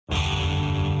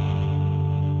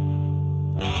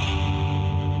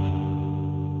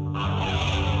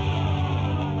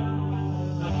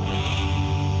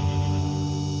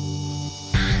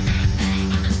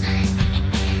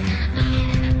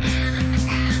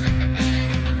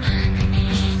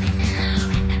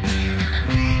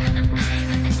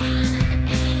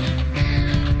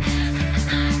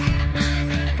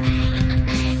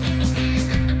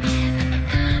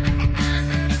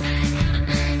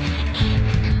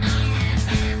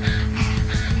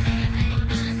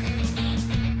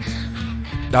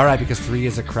All right, because 3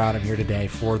 is a crowd, I'm here today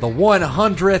for the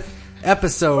 100th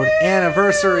episode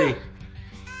anniversary.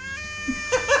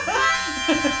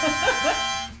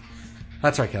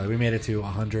 That's right, Kelly. We made it to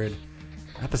 100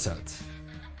 episodes.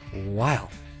 Wild.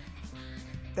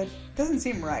 That doesn't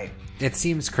seem right. It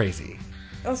seems crazy.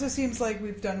 It also seems like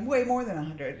we've done way more than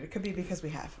 100. It could be because we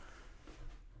have.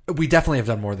 We definitely have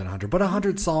done more than 100, but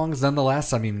 100 songs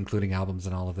nonetheless. I mean, including albums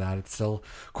and all of that. It's still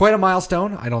quite a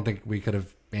milestone. I don't think we could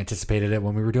have anticipated it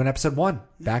when we were doing episode 1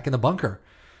 back in the bunker,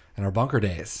 in our bunker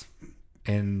days.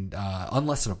 And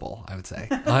unlistenable, I would say.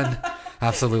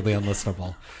 Absolutely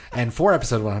unlistenable. And for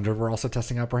episode 100, we're also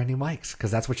testing out brand new mics,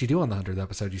 because that's what you do on the 100th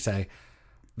episode. You say,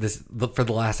 for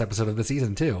the last episode of the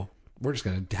season, too, we're just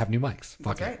going to have new mics.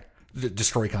 Fuck That's it. Right.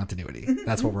 Destroy continuity.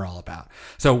 That's what we're all about.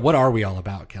 So what are we all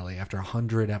about, Kelly, after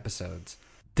 100 episodes?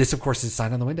 This, of course, is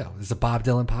Sign on the Window. This is a Bob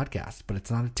Dylan podcast, but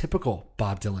it's not a typical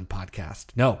Bob Dylan podcast.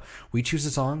 No, we choose a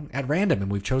song at random,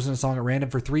 and we've chosen a song at random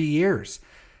for 3 years,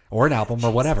 or an album,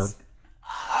 or whatever.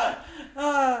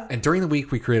 And during the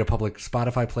week, we create a public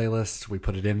Spotify playlist. We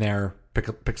put it in there,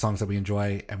 pick songs that we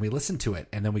enjoy, and we listen to it.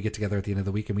 And then we get together at the end of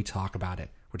the week and we talk about it,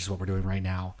 which is what we're doing right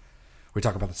now. We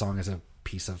talk about the song as a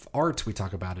piece of art. We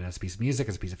talk about it as a piece of music,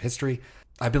 as a piece of history.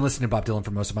 I've been listening to Bob Dylan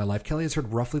for most of my life. Kelly has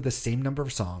heard roughly the same number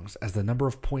of songs as the number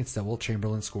of points that Wilt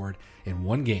Chamberlain scored in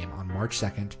one game on March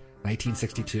 2nd,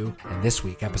 1962. And this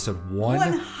week, episode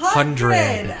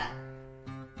 100.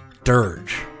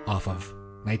 Dirge off of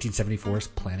 1974's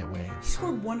Planet Waves.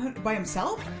 Scored 100 by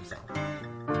himself?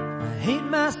 I hate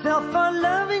myself for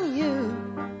loving you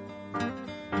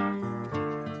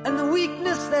and the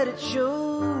weakness that it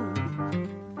showed.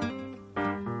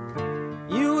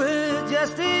 You were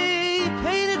just a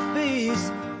painted face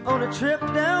on a trip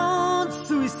down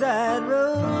Suicide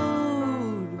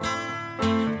Road.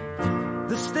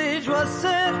 The stage was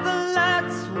set, the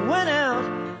lights went out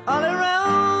all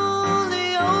around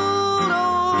the old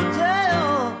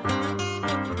hotel.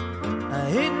 I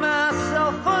hate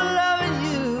myself for loving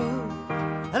you,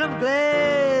 and I'm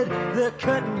glad the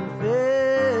curtain fell.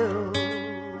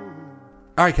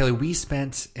 All right, Kelly, we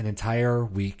spent an entire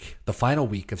week, the final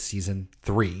week of season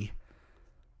 3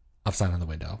 of Sign on the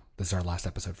Window. This is our last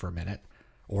episode for a minute,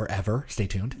 or ever. Stay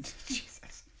tuned.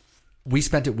 Jesus. We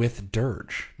spent it with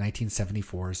Dirge,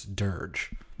 1974's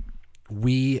Dirge.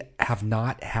 We have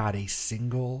not had a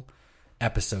single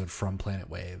episode from Planet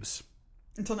Waves.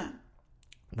 Until now.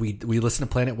 We listened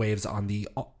to Planet Waves on the,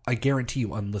 I guarantee you,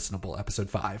 unlistenable episode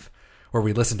 5, where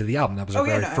we listened to the album. That was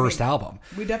our first album.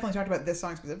 We definitely talked about this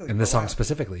song specifically. And this song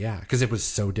specifically, yeah. Because it was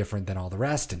so different than all the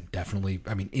rest, and definitely,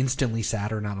 I mean, instantly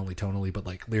sadder, not only tonally, but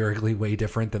like lyrically way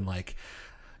different than like,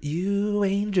 you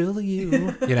angel,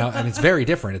 you. You know, and it's very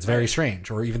different. It's very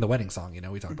strange. Or even the wedding song, you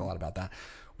know, we talked a lot about that.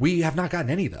 We have not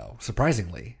gotten any, though,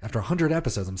 surprisingly. After 100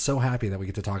 episodes, I'm so happy that we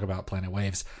get to talk about Planet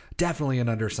Waves. Definitely an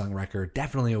undersung record.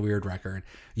 Definitely a weird record.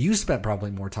 You spent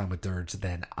probably more time with Dirge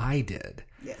than I did.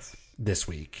 Yes. This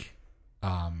week.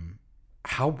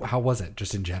 How was it,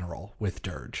 just in general, with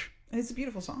Dirge? It's a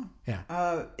beautiful song.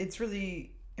 Yeah. It's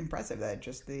really impressive that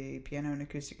just the piano and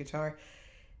acoustic guitar,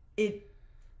 it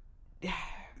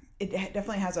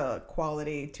definitely has a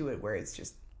quality to it where it's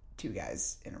just two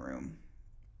guys in a room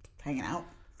hanging out,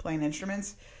 playing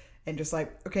instruments, and just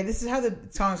like, okay, this is how the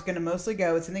song's going to mostly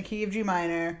go. It's in the key of G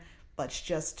minor. Let's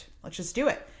just do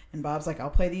it. And Bob's like,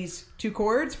 I'll play these 2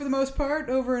 chords for the most part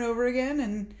over and over again,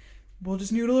 and we'll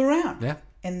just noodle around. Yeah.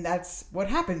 And that's what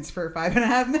happens for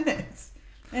 5.5 minutes.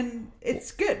 And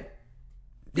it's good.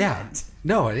 Yeah.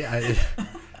 No,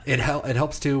 it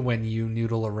helps too when you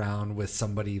noodle around with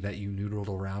somebody that you noodled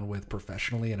around with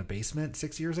professionally in a basement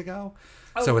 6 years ago.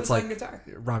 Oh, so it's like guitar?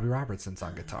 Robbie Robertson's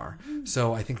on guitar.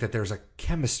 So I think that there's a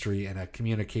chemistry and a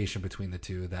communication between the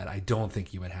two that I don't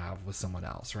think you would have with someone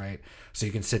else, right? So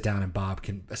you can sit down and Bob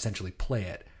can essentially play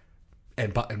it,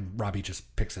 and Robbie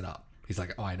just picks it up. He's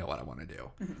like, oh, I know what I want to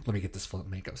do. Let me get this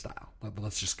flamenco style.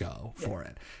 Let's just go for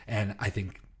it. And I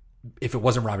think if it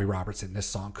wasn't Robbie Robertson, this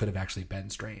song could have actually been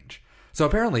strange. So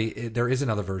apparently there is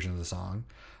another version of the song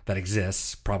that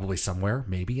exists probably somewhere,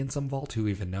 maybe in some vault, who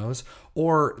even knows,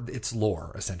 or it's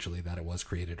lore, essentially, that it was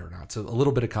created or not. So a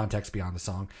little bit of context beyond the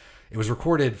song. It was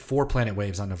recorded for Planet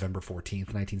Waves on November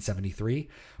 14th, 1973,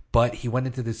 but he went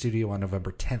into the studio on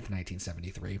November 10th,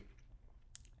 1973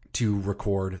 to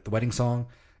record the wedding song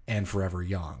and Forever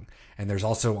Young. And there's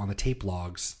also on the tape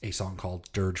logs a song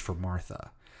called Dirge for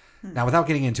Martha. Now, without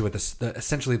getting into it,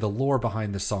 essentially the lore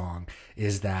behind the song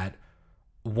is that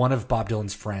one of Bob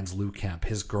Dylan's friends, Lou Kemp,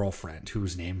 his girlfriend,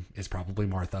 whose name is probably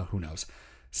Martha, who knows,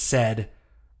 said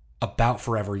about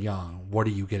Forever Young, what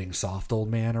are you getting, soft, old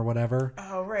man, or whatever?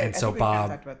 Oh, right. And so I think Bob,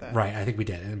 we talked about that. right, I think we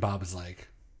did. And Bob was like,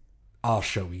 I'll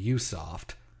show you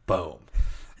soft. Boom.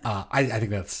 I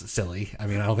think that's silly. I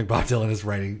mean, I don't think Bob Dylan is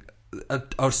writing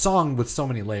a song with so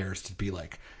many layers to be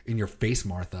like, in your face,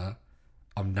 Martha.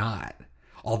 I'm not.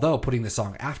 Although putting this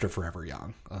song after Forever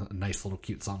Young, a nice little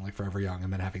cute song like Forever Young,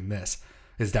 and then having this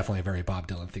is definitely a very Bob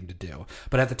Dylan thing to do.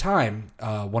 But at the time,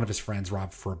 one of his friends,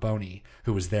 Rob Fraboni,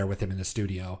 who was there with him in the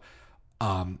studio,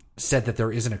 said that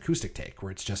there is an acoustic take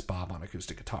where it's just Bob on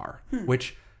acoustic guitar,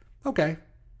 which, okay,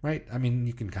 right? I mean,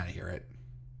 you can kind of hear it,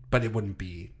 but it wouldn't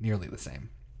be nearly the same.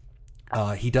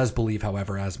 He does believe,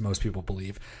 however, as most people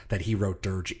believe, that he wrote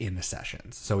Dirge in the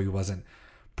sessions. So he wasn't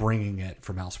bringing it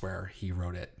from elsewhere. He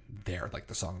wrote it there. Like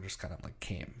the song just kind of like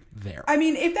came there. I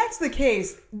mean, if that's the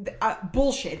case,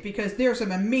 bullshit, because there are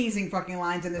some amazing fucking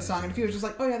lines in this song. And if he was just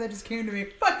like, oh yeah, that just came to me,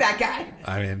 fuck that guy.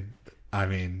 I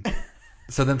mean,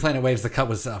 so then Planet Waves, the cut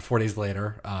was 4 days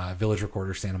later, Village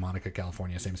Recorder, Santa Monica,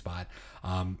 California, same spot.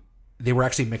 They were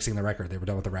actually mixing the record. They were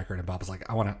done with the record, and Bob was like,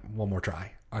 I want one more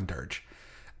try on Dirge.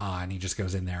 And he just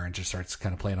goes in there and just starts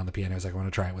kind of playing on the piano. He's like, I want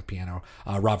to try it with piano.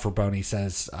 Rob Fraboni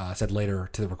said later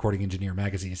to the Recording Engineer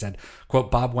magazine, he said, quote,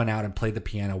 Bob went out and played the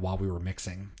piano while we were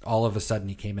mixing. All of a sudden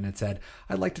he came in and said,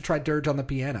 I'd like to try Dirge on the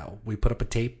piano. We put up a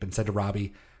tape and said to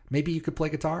Robbie, maybe you could play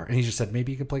guitar. And he just said,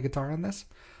 maybe you could play guitar on this.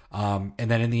 And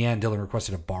then in the end, Dylan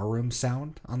requested a barroom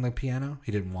sound on the piano.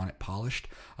 He didn't want it polished.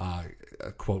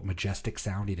 A quote, majestic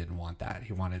sound. He didn't want that.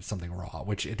 He wanted something raw,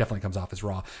 which it definitely comes off as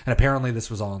raw. And apparently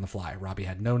this was all on the fly. Robbie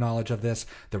had no knowledge of this.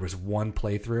 There was one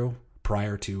playthrough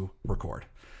prior to record.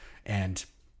 And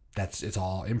it's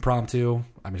all impromptu.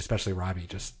 I mean, especially Robbie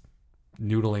just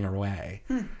noodling away.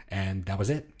 And that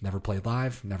was it. Never played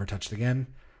live. Never touched again.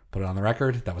 Put it on the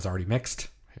record. That was already mixed.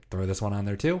 Throw this one on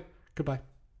there too. Goodbye.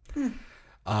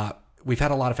 We've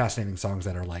had a lot of fascinating songs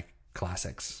that are like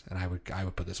classics, and I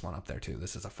would put this one up there too.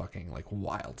 This is a fucking like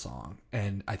wild song,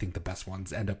 and I think the best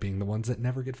ones end up being the ones that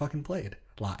never get fucking played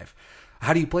live.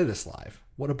 How do you play this live?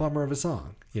 What a bummer of a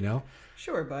song, you know?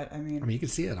 Sure, but I mean you can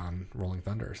see it on Rolling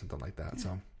Thunder or something like that.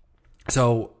 Yeah.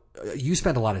 So you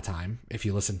spent a lot of time. If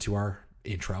you listen to our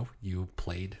intro, you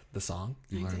played the song,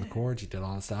 you learned the chords, you did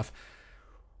all that stuff.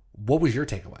 What was your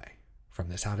takeaway from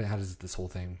this? How does this whole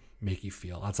thing make you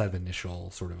feel outside of the initial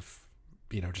sort of,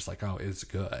 just like, oh, it's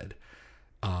good?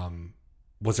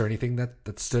 Was there anything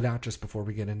that stood out just before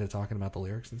we get into talking about the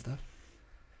lyrics and stuff?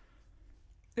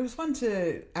 It was fun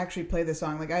to actually play the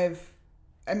song. Like I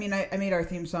made our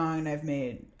theme song, and I've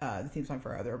made the theme song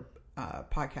for our other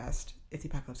podcast, If the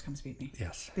Apocalypse Comes Beat Me.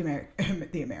 Yes.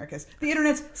 The Americas. The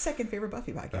internet's second favorite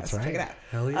Buffy podcast. That's right. Check it out.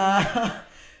 Hell yeah.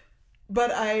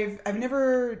 But I've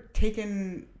never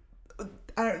taken...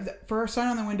 for our Sign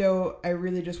on the Window, I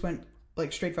really just went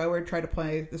like straightforward, try to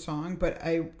play the song, but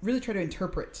I really try to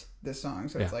interpret this song.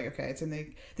 So it's like, okay, it's in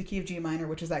the key of G minor,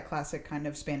 which is that classic kind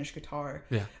of Spanish guitar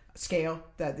scale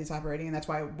that he's operating, and that's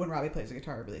why when Robbie plays the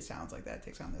guitar, it really sounds like that. It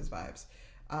takes on those vibes.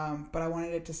 But I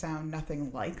wanted it to sound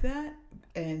nothing like that,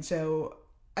 and so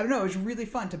I don't know. It was really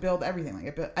fun to build everything.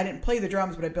 Like I didn't play the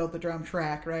drums, but I built the drum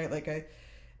track, right?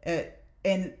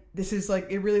 And this is like,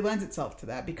 it really lends itself to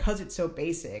that because it's so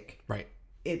basic. Right.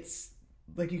 It's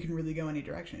like you can really go any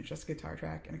direction. It's just a guitar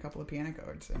track and a couple of piano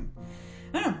chords. And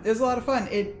I don't know. It was a lot of fun.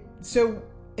 So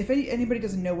if anybody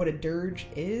doesn't know what a dirge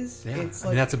is, it's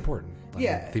like... that's important.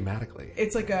 Thematically.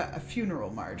 It's like a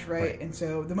funeral march, right? And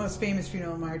so the most famous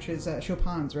funeral march is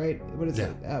Chopin's, right? What is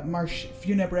it? Marche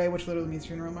funèbre, which literally means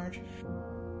funeral march.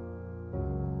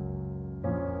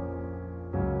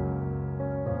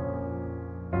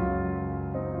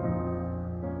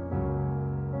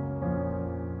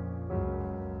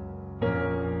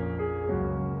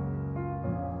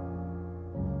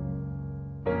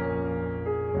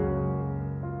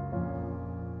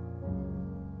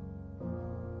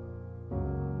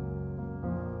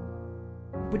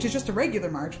 Which is just a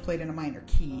regular march played in a minor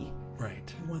key.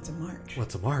 Right. And what's a march?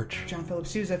 What's a march? John Philip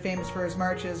Sousa, famous for his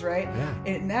marches, right? Yeah.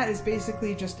 And that is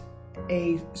basically just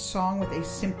a song with a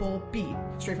simple beat,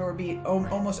 straightforward beat,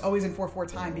 almost always in 4/4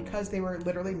 time, because they were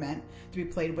literally meant to be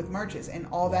played with marches. And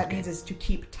all that means is to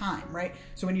keep time, right?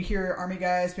 So when you hear Army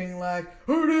guys being like,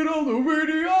 heard it on the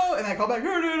radio, and I call back,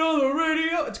 heard it on the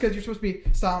radio, it's because you're supposed to be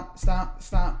stomp, stomp,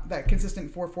 stomp, that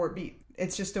consistent 4/4 beat.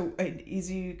 It's just an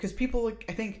easy, because people,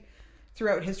 I think,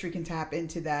 throughout history can tap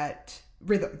into that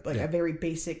rhythm, a very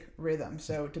basic rhythm.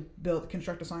 So to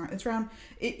construct a song, it's around,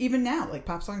 even now, like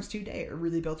pop songs today are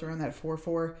really built around that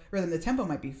 4/4 rhythm. The tempo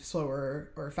might be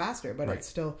slower or faster, but it's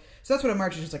still, so that's what a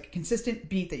march is, just like a consistent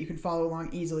beat that you can follow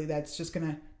along easily, that's just going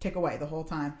to tick away the whole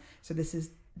time. So this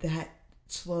is that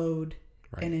slowed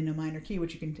and in a minor key,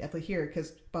 which you can definitely hear,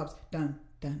 because Bob's dun,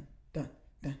 dun, dun,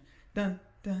 dun, dun,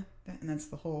 dun, dun, and that's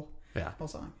the whole Yeah. whole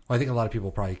song. Well, I think a lot of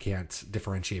people probably can't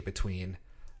differentiate between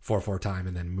 4/4 time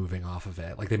and then moving off of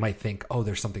it. Like they might think, oh,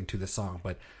 there's something to this song,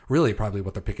 but really probably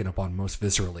what they're picking up on most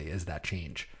viscerally is that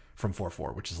change from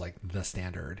 4/4, which is like the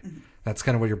standard. That's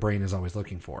kind of what your brain is always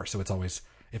looking for. So it's always,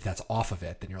 if that's off of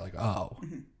it, then you're like, oh,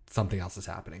 something else is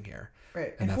happening here.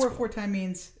 Right. And And that's 4/4 time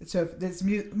means, so if this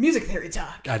music theory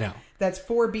talk. I know. That's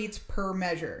 4 beats per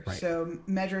measure. Right. So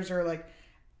measures are like,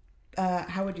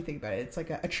 how would you think about it? It's like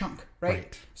a chunk, right?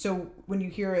 Right. So when you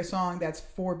hear a song that's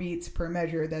 4 beats per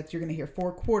measure, that's you're going to hear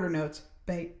 4 quarter notes,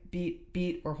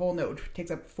 beat, or whole note, which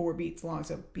takes up 4 beats long.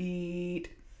 So beat.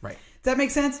 Right. Does that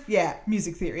make sense? Yeah,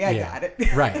 music theory. I got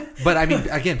it. Right. But I mean,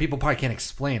 again, people probably can't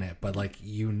explain it, but like,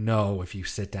 if you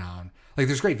sit down, like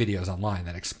there's great videos online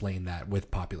that explain that with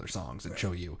popular songs and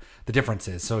show you the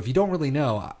differences. So if you don't really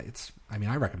know,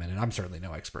 I recommend it. I'm certainly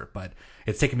no expert, but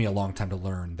it's taken me a long time to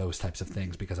learn those types of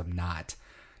things because I'm not,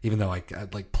 even though I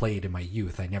like played in my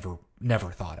youth, I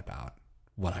never thought about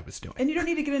what I was doing. And you don't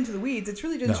need to get into the weeds. It's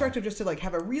really instructive just to like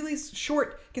have a really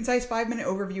short, concise 5-minute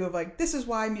overview of like, this is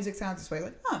why music sounds this way.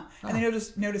 Like, and then you'll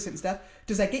just notice it and stuff.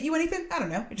 Does that get you anything? I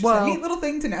don't know. It's just a neat little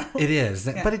thing to know. It is,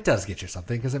 but it does get you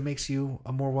something because it makes you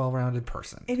a more well-rounded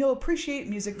person. And you'll appreciate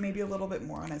music maybe a little bit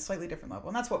more on a slightly different level.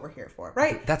 And that's what we're here for,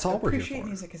 right? That's all we're here for. Appreciate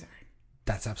music as art.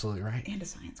 That's absolutely right. And a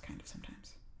science kind of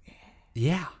sometimes.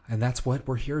 Yeah, and that's what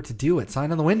we're here to do at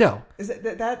Sign on the Window. Is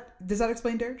that does that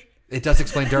explain Dirge? It does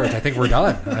explain Dirge. I think we're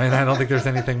done. I don't think there's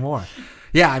anything more.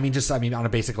 Yeah, I mean, on a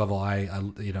basic level, I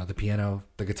the piano,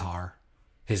 the guitar,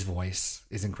 his voice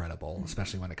is incredible,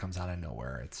 especially when it comes out of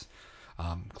nowhere. It's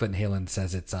Clinton Halen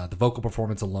says it's the vocal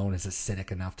performance alone is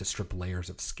acidic enough to strip layers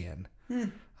of skin. I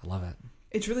love it.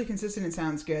 It's really consistent and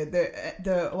sounds good.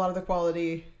 A lot of the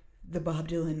quality, the Bob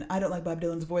Dylan. I don't like Bob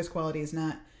Dylan's voice quality is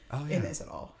not in this at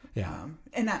all. Yeah,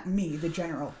 and not me, the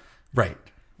general. Right.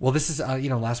 Well, this is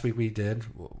last week we did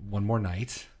One More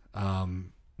Night,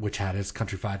 which had his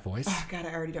countrified voice. Oh God,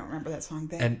 I already don't remember that song.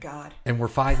 Thank God. And we're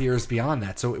 5 years beyond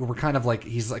that, so we're kind of like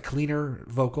he's a cleaner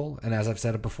vocal. And as I've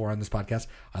said it before on this podcast,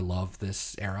 I love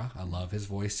this era. I love his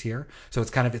voice here. So it's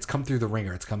come through the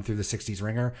ringer. It's come through the '60s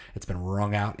ringer. It's been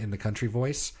wrung out in the country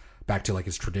voice, back to like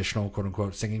his traditional quote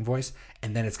unquote singing voice.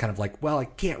 And then it's kind of like, well, I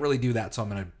can't really do that, so I'm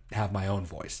going to have my own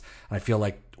voice. And I feel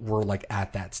like we're like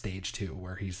at that stage too,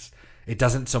 where it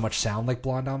doesn't so much sound like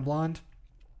Blonde on Blonde.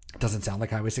 It doesn't sound like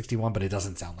Highway 61, but it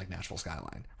doesn't sound like Nashville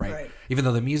Skyline, right? Even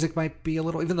though the music might be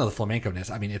even though the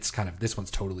flamenco-ness, I mean, it's kind of, this one's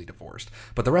totally divorced.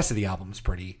 But the rest of the album's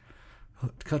pretty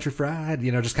country fried,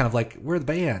 just kind of like, we're the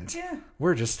band. Yeah.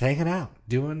 We're just hanging out,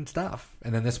 doing stuff.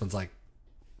 And then this one's like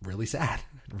really sad,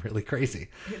 really crazy.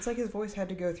 It's like his voice had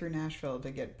to go through Nashville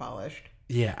to get polished.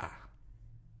 Yeah.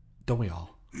 Don't we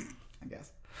all? I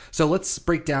guess. So let's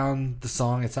break down the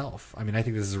song itself. I mean, I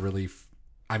think this is a really,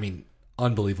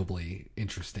 unbelievably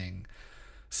interesting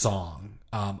song.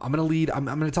 I'm going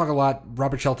to talk a lot.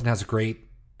 Robert Shelton has a great,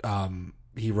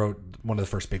 he wrote one of the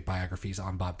first big biographies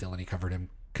on Bob Dylan. He covered him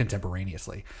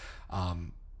contemporaneously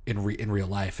in real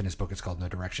life. And his book is called No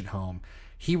Direction Home.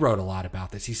 He wrote a lot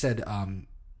about this. He said,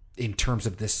 in terms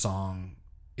of this song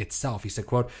itself, he said,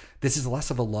 quote, "This is less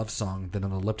of a love song than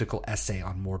an elliptical essay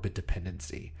on morbid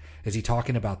dependency." Is he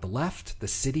talking about the left, the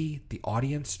city, the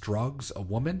audience, drugs, a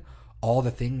woman, all the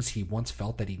things he once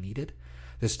felt that he needed?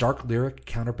 This dark lyric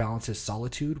counterbalances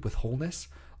solitude with wholeness,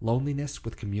 loneliness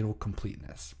with communal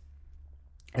completeness.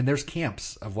 And there's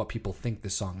camps of what people think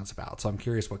this song is about. So I'm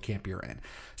curious what camp you're in.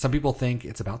 Some people think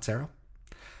it's about Sarah,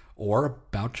 or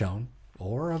about Joan,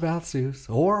 or about Seuss,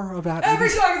 or about every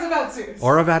song is about Seuss,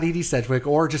 or about Edie Sedgwick,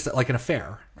 or just like an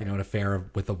affair, an affair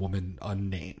with a woman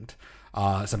unnamed.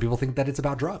 Some people think that it's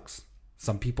about drugs.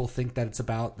 Some people think that it's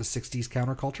about the '60s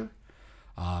counterculture,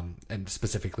 and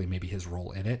specifically maybe his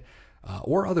role in it,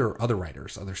 or other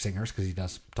writers, other singers, because he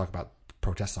does talk about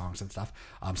protest songs and stuff.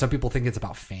 Some people think it's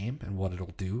about fame and what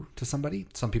it'll do to somebody.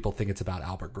 Some people think it's about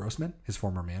Albert Grossman, his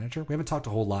former manager. We haven't talked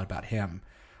a whole lot about him.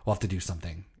 We'll have to do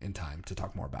something in time to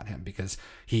talk more about him because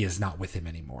he is not with him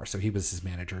anymore. So he was his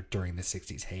manager during the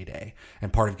 '60s heyday.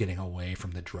 And part of getting away from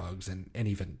the drugs and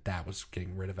even that was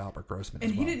getting rid of Albert Grossman.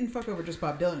 And as he well. didn't fuck over just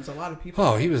Bob Dylan. It's a lot of people.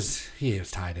 Oh, he was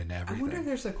tied into everything. I wonder if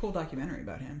there's a cool documentary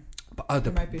about him.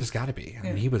 There's got to be. I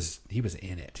mean, he was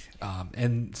in it.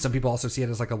 And some people also see it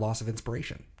as like a loss of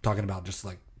inspiration, talking about just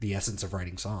like the essence of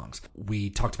writing songs.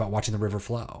 We talked about Watching the River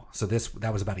Flow. So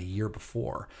that was about a year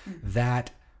before.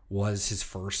 That was his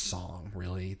first song,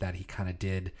 really, that he kind of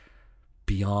did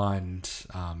beyond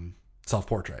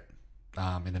self-portrait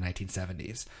in the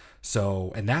 1970s.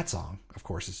 So, and that song, of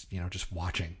course, is, just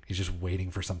watching. He's just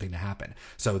waiting for something to happen.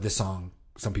 So this song,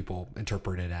 some people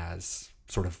interpret it as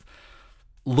sort of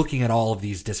looking at all of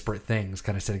these disparate things,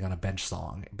 kind of sitting on a bench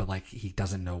song, but like he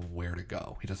doesn't know where to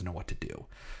go. He doesn't know what to do.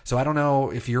 So I don't know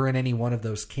if you're in any one of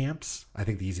those camps. I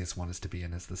think the easiest one is to be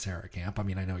in is the Sarah camp. I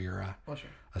mean, I know you're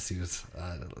a Sue's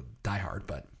diehard,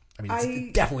 but I mean,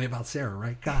 it's definitely about Sarah,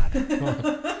 right? God.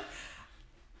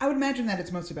 I would imagine that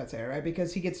it's mostly about Sarah, right?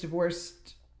 Because he gets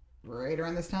divorced right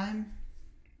around this time.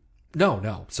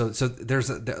 No. So there's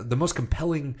the most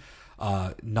compelling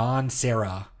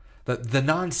non-Sarah. The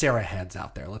non-Sarah heads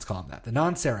out there, let's call them that. The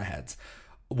non-Sarah heads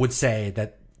would say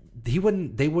that they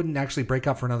wouldn't actually break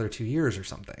up for another 2 years or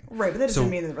something. Right, but that doesn't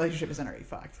mean that the relationship isn't already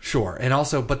fucked. Sure. And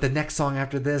also, but the next song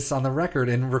after this on the record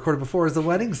and recorded before is the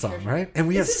wedding song, right? And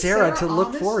we have Sarah to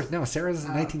look forward. No, Sarah's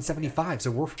in 1975.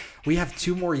 So we have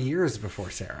 2 more years before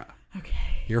Sarah. Okay.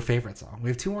 Your favorite song. We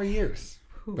have 2 more years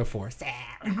before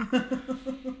Sarah.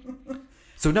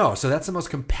 So that's the most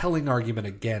compelling argument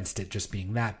against it just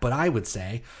being that. But I would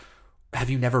say, have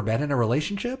you never been in a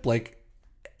relationship? Like,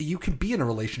 you can be in a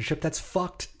relationship that's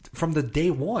fucked from the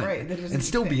day one, right, and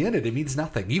still be in it. It means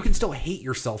nothing. You can still hate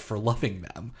yourself for loving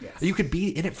them. Yes. You could be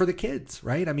in it for the kids,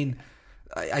 right? I mean,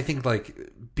 I think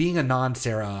like being a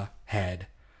non-Sarah head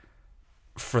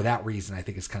for that reason, I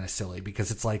think is kind of silly,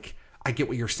 because it's like, I get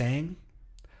what you're saying,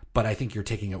 but I think you're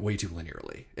taking it way too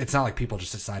linearly. It's not like people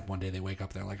just decide one day they wake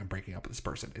up and they're like, I'm breaking up with this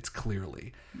person. It's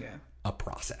clearly a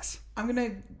process. I'm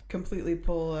going to completely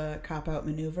pull a cop-out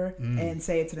maneuver and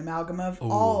say it's an amalgam of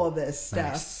all of this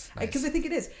stuff. Because I think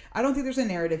it is. I don't think there's a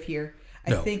narrative here.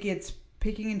 I think it's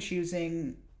picking and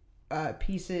choosing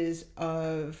pieces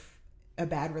of a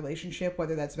bad relationship,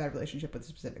 whether that's a bad relationship with a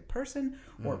specific person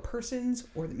or persons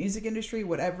or the music industry,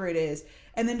 whatever it is,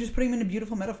 and then just putting them into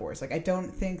beautiful metaphors. Like, I don't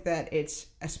think that it's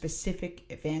a specific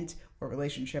event or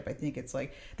relationship. I think it's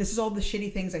like, this is all the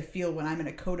shitty things I feel when I'm in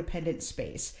a codependent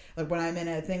space. Like, when I'm in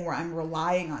a thing where I'm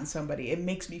relying on somebody, it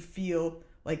makes me feel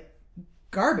like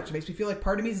garbage. It makes me feel like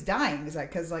part of me is dying. Is that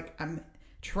because, like, I'm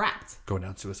trapped? Going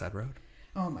down Suicide Road.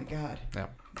 Oh my God. Yeah.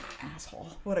 Asshole.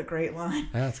 What a great line.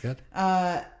 Yeah, that's good.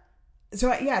 So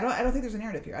I don't think there's a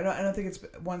narrative here. I don't think it's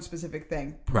one specific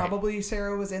thing. Probably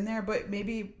Sarah was in there, but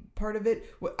maybe part of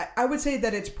it. I would say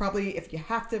that it's probably, if you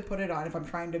have to put it on, if I'm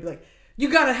trying to be like, you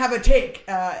gotta have a take.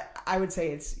 I would say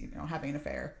it's having an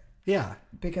affair. Yeah.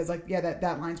 Because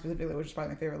that line specifically, which is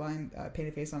probably my favorite line,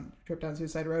 painted face on Trip Down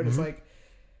Suicide Road, is like,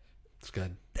 it's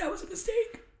good. That was a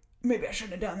mistake. Maybe I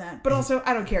shouldn't have done that. But also,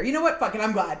 I don't care. You know what? Fuck it.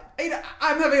 I'm glad.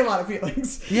 I'm having a lot of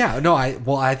feelings. Yeah. No.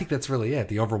 I think that's really it.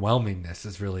 The overwhelmingness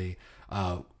is really.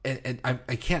 And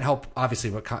I can't help, obviously,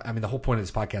 the whole point of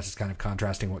this podcast is kind of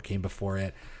contrasting what came before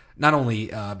it, not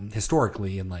only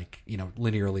historically and like,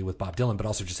 linearly with Bob Dylan, but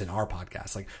also just in our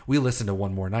podcast. Like, we listened to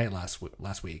One More Night last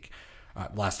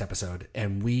episode,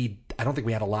 and I don't think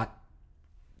we had a lot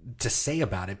to say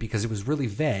about it because it was really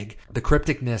vague. The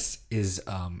crypticness is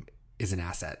an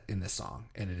asset in this song,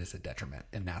 and it is a detriment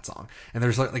in that song. And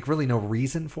there's like really no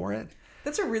reason for it.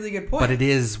 That's a really good point. But it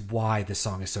is why this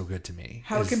song is so good to me.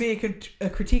 How it can be a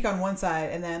critique on one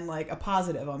side and then like a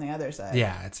positive on the other side.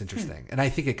 Yeah, it's interesting. And I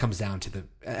think it comes down to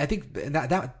I think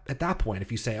that at that point,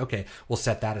 if you say, okay, we'll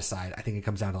set that aside, I think it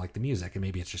comes down to like the music, and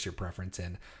maybe it's just your preference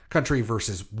in country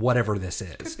versus whatever this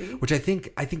is. Which I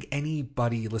think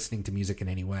anybody listening to music in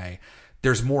any way,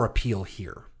 there's more appeal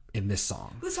here in this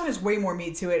song. This song has way more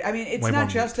meat to it. I mean, it's not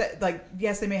just that, like,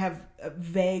 yes, they may have a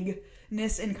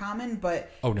vagueness in common, but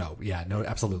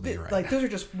absolutely, you're right. Like, those are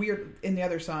just weird in the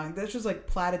other song. That's just like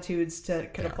platitudes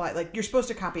could apply. Like, you're supposed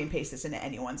to copy and paste this into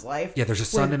anyone's life. Yeah, there's a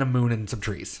sun and a moon and some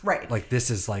trees. Right. Like, this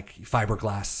is like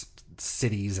fiberglass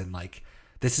cities, and like,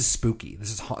 this is spooky.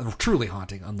 This is truly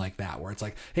haunting, unlike that, where it's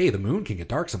like, hey, the moon can get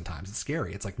dark sometimes. It's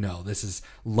scary. It's like, no, this is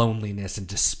loneliness and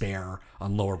despair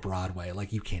on Lower Broadway.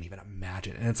 Like, you can't even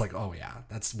imagine. And it's like, oh, yeah,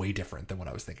 that's way different than what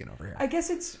I was thinking over here. I guess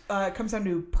it comes down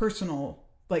to personal,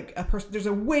 like, there's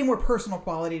a way more personal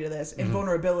quality to this and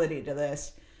vulnerability to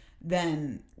this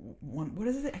than what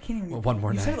is it? I can't even. One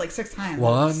more night. You said it like 6 times.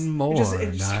 One more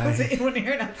night. Just in one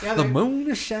ear, not the other. The moon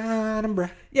is shining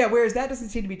bright. Yeah, whereas that doesn't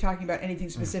seem to be talking about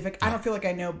anything specific. I don't feel like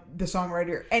I know the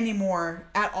songwriter anymore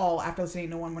at all after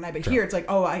listening to One More Night. But here it's like,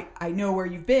 oh, I know where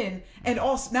you've been. And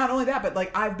also, not only that, but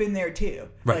like, I've been there too.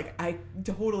 Right. Like, I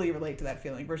totally relate to that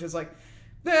feeling versus like,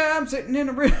 yeah, I'm sitting in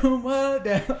a room.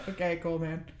 Okay, cool,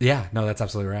 man. Yeah, no, that's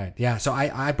absolutely right. Yeah, so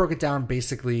I broke it down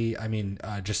basically,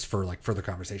 just for like further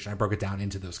conversation, I broke it down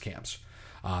into those camps.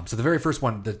 So the very first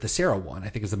one, the Sarah one, I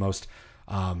think is the most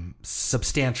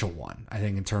substantial one, I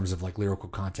think, in terms of like lyrical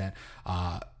content.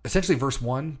 Essentially verse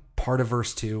 1, part of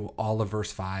verse 2, all of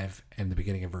verse 5, and the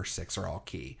beginning of verse 6 are all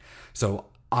key. So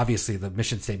obviously the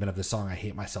mission statement of the song, I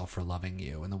hate myself for loving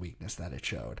you, and the weakness that it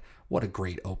showed. What a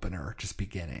great opener, just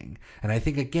beginning. And I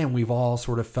think, again, we've all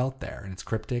sort of felt there, and it's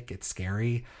cryptic, it's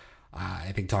scary.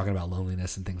 I think talking about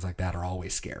loneliness and things like that are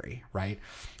always scary, right?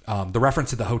 The reference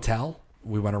to the hotel,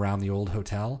 we went around the old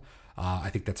hotel.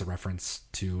 I think that's a reference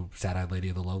to Sad-Eyed Lady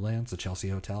of the Lowlands, the Chelsea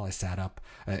Hotel. I sat up.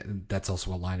 That's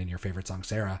also a line in your favorite song,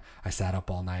 Sarah. I sat up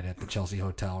all night at the Chelsea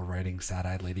Hotel writing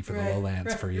Sad-Eyed Lady for the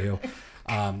Lowlands for you.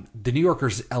 The New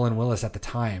Yorker's Ellen Willis at the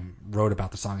time wrote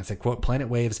about the song and said, quote, Planet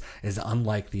Waves is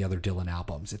unlike the other Dylan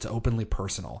albums. It's openly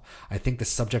personal. I think the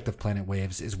subject of Planet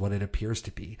Waves is what it appears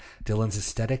to be. Dylan's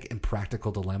aesthetic and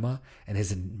practical dilemma and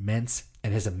his immense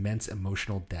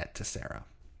emotional debt to Sarah.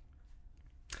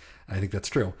 I think that's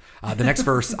true. The next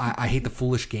verse, I hate the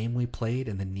foolish game we played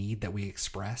and the need that we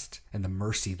expressed and the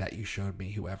mercy that you showed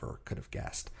me, whoever could have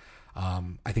guessed.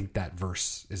 I think that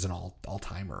verse is an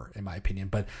all-timer in my opinion.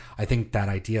 But I think that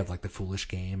idea of like the foolish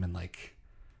game and like,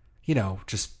 you know,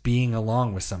 just being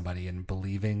along with somebody and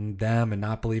believing them and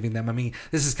not believing them. I mean,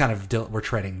 this is kind of, we're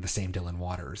treading the same Dylan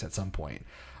waters at some point.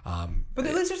 But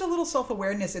at least there's a little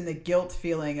self-awareness in the guilt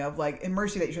feeling of like, and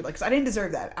mercy that you should, like, because I didn't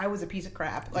deserve that. I was a piece of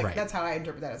crap. Like, That's how I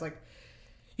interpret that. It's like,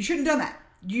 you shouldn't have done that.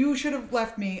 You should have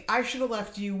left me. I should have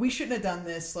left you. We shouldn't have done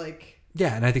this. Like,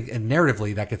 yeah, and I think and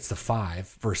narratively that gets to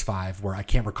verse 5, where I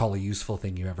can't recall a useful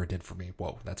thing you ever did for me.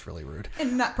 Whoa, that's really rude.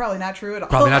 And probably not true at all.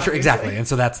 Probably not true, exactly. And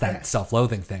so that's that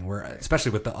self-loathing thing where,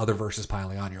 especially with the other verses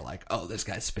piling on, you're like, oh, this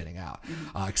guy's spinning out.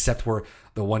 Except where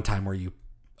the one time where you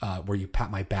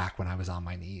pat my back when I was on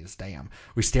my knees. Damn.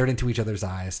 We stared into each other's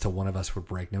eyes till one of us would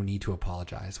break. No need to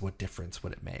apologize. What difference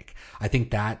would it make? I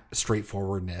think that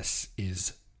straightforwardness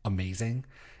is amazing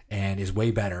and is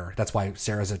way better. That's why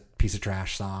Sarah's a piece of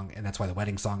trash song, and that's why the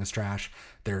wedding song is trash.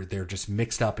 They're just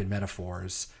mixed up in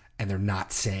metaphors, and they're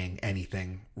not saying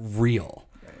anything real.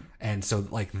 Right. And so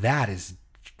like that is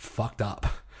fucked up.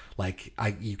 Like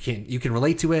you can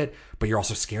relate to it, but you're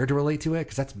also scared to relate to it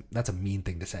because that's a mean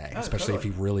thing to say, especially if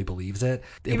he really believes it.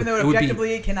 Even though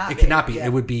objectively it cannot be. It cannot be. Yeah.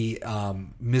 It would be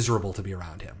miserable to be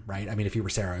around him, right? I mean, if you were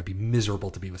Sarah, it would be miserable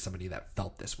to be with somebody that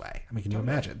felt this way. I mean, can you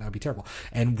imagine? That would be terrible.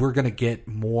 And we're gonna get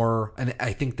more. And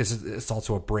I think it's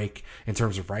also a break in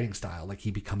terms of writing style. Like he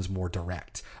becomes more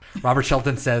direct. Robert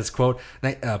Shelton says, quote,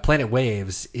 Planet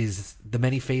Waves is the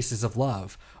many faces of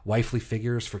love. Wifely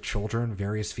figures for children,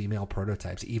 various female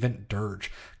prototypes. Even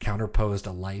Dirge counterposed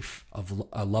a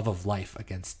love of life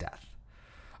against death.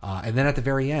 And then at the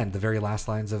very end, the very last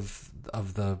lines of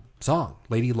the song,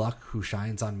 Lady Luck, who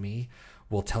shines on me,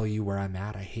 will tell you where I'm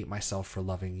at. I hate myself for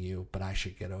loving you, but I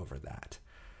should get over that.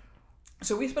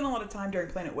 So we spent a lot of time during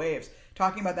Planet Waves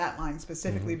talking about that line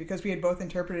specifically because we had both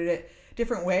interpreted it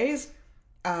different ways.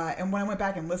 And when I went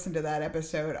back and listened to that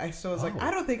episode, I still was like, I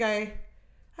don't think I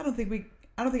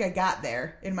got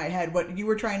there in my head what you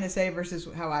were trying to say versus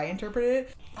how I interpreted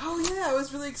it. Oh yeah, I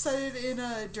was really excited in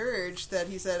Dirge that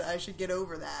he said I should get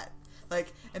over that.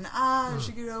 Like, and I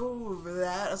should get over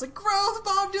that. I was like, growth,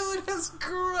 Bob Dylan has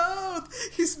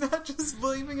growth. He's not just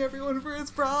blaming everyone for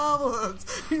his problems.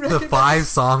 The 5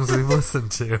 songs we've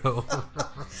listened to.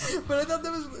 But I thought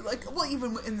that was like, well,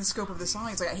 even in the scope of the song,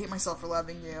 it's like, I hate myself for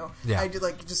loving you. Yeah. I did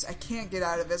I can't get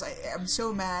out of this. I'm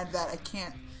so mad that I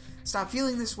can't stop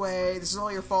feeling this way. This is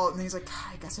all your fault. And then he's like,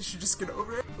 I guess I should just get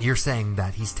over it. You're saying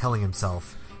that he's telling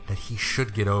himself that he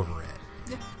should get over it.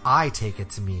 Yeah. I take it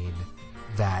to mean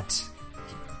that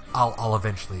I'll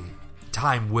eventually,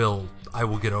 I will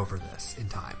get over this in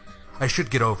time. I should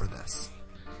get over this.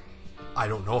 I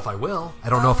don't know if I will. I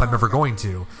don't know if I'm ever going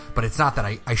to. But it's not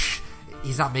that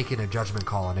he's not making a judgment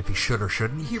call on if he should or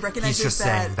shouldn't. He recognizes he's just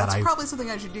saying that's probably something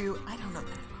I should do. I don't know.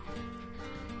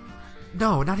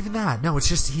 No, not even that. No, it's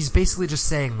just he's basically just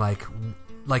saying like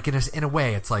in a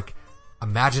way, it's like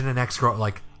imagine an ex-girl,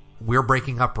 like we're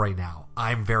breaking up right now.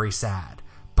 I'm very sad.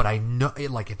 But I know,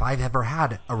 like, if I've ever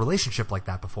had a relationship like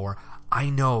that before, I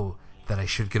know that I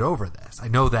should get over this. I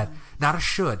know that, not a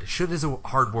should. Should is a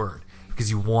hard word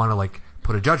because you want to, like,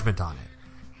 put a judgment on it.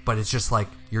 But it's just like,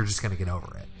 you're just going to get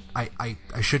over it. I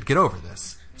should get over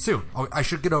this soon. I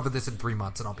should get over this in 3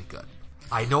 months and I'll be good.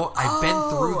 I know I've been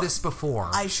through this before.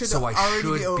 I should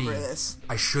be over this.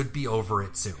 I should be over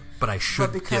it soon. But I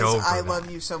should get over it. But because I love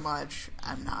you so much,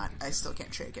 I'm not. I still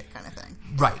can't shake it, kind of thing.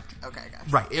 Right. Okay, gotcha.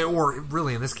 Right. Or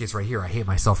really, in this case right here, I hate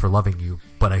myself for loving you,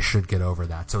 but I should get over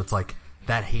that. So it's like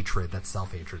that hatred, that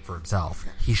self-hatred for himself.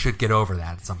 Okay. He should get over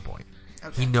that at some point.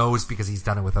 Okay. He knows because he's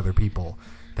done it with other people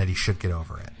that he should get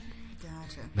over it.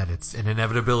 Gotcha. That it's an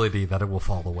inevitability that it will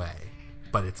fall away.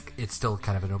 But it's still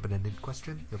kind of an open-ended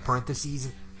question. The parentheses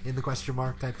in the question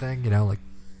mark type thing. You know, like,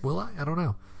 will I? I don't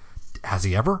know. Has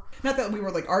he ever? Not that we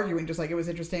were like arguing, just like it was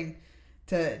interesting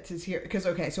to hear, because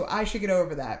so I should get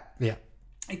over that. Yeah.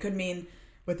 It could mean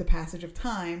with the passage of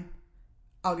time,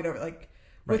 I'll get over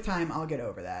with time I'll get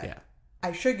over that. Yeah.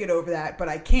 I should get over that, but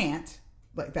I can't.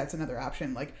 Like, that's another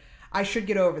option. Like, I should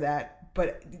get over that,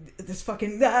 but this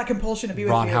fucking compulsion to be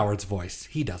with Ron you. Howard's voice.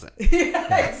 He doesn't.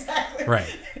 Yeah, exactly.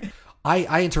 Right.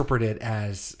 I interpret it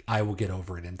as I will get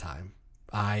over it in time.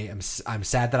 I'm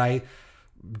sad that I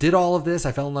did all of this.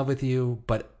 I fell in love with you,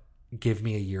 but give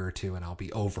me a year or two and I'll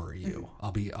be over you.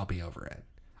 Mm-hmm. I'll be over it.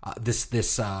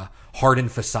 This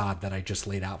hardened facade that I just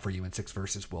laid out for you in 6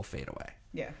 verses will fade away.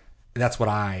 Yeah. That's what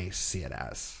I see it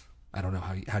as. I don't know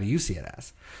how do you see it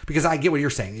as? Because I get what you're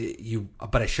saying.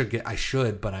 But I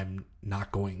should, but I'm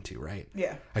not going to, right?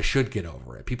 Yeah. I should get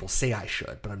over it. People say I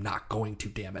should, but I'm not going to,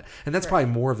 damn it. And that's probably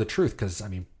more of the truth, because, I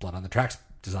mean, Blood on the Tracks,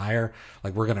 Desire,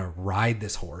 like, we're going to ride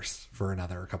this horse for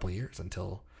another couple of years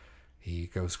until he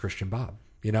goes Christian Bob.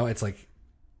 You know, it's like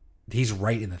he's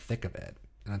right in the thick of it.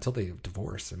 And until they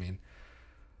divorce, I mean,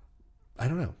 I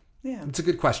don't know. Yeah. It's a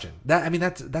good question.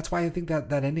 That's why I think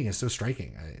that ending is so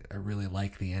striking. I really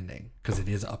like the ending because it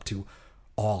is up to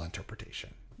all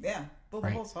interpretation. Yeah. Well, the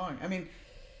Right. whole song. I mean,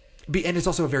 And it's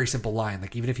also a very simple line.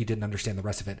 Like, even if you didn't understand the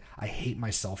rest of it, I hate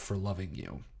myself for loving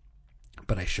you,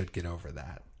 but I should get over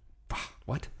that.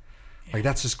 What? Yeah. Like,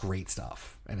 that's just great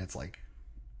stuff. And it's like,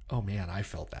 oh man, I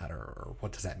felt that, or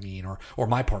what does that mean? Or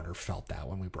my partner felt that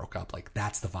when we broke up. Like,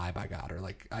 that's the vibe I got, or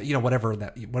like,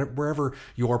 wherever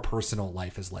your personal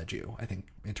life has led you, I think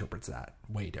interprets that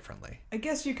way differently. I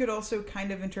guess you could also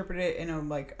kind of interpret it in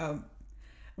a,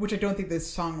 which I don't think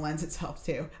this song lends itself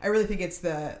to. I really think it's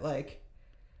the, like,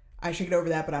 I should get over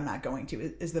that, but I'm not going to,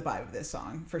 is the vibe of this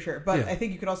song, for sure. But I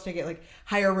think you could also take it, like,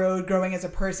 higher road, growing as a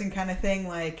person kind of thing,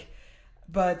 like,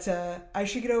 but I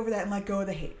should get over that and let go of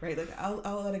the hate, right? Like,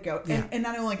 I'll let it go. Yeah. And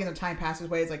not only, like, in the time passes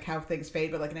way, it's like how things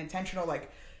fade, but, like, an intentional, like,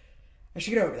 I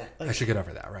should get over that. Like, I should get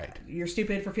over that, right? You're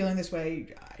stupid for feeling this way.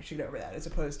 I should get over that, as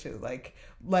opposed to, like,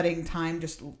 letting time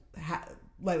just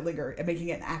let it linger and making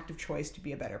it an active choice to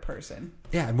be a better person.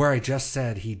 Yeah, and where I just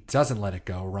said he doesn't let it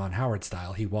go, Ron Howard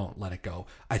style, he won't let it go.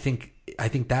 I think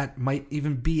that might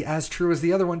even be as true as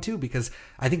the other one too, because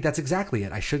I think that's exactly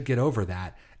it. I should get over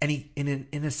that. And he,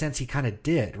 in a sense, he kind of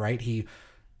did, right? He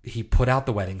put out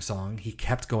the wedding song. He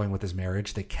kept going with his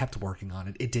marriage. They kept working on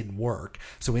it. It didn't work.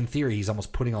 So in theory, he's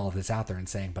almost putting all of this out there and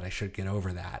saying, but I should get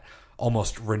over that,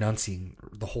 almost renouncing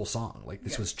the whole song. Like,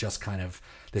 this was just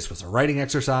this was a writing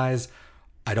exercise.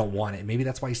 I don't want it. Maybe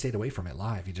that's why he stayed away from it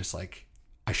live. He just, like,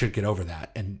 I should get over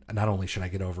that. And not only should I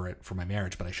get over it for my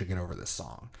marriage, but I should get over this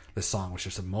song. This song was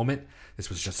just a moment. This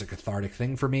was just a cathartic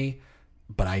thing for me,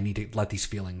 but I need to let these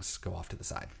feelings go off to the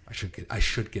side. I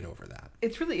should get over that.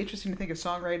 It's really interesting to think of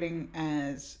songwriting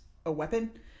as a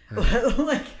weapon.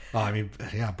 Like, Bob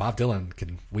Dylan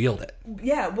can wield it.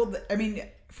 Yeah, well, I mean,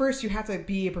 first you have to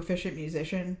be a proficient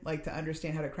musician, like, to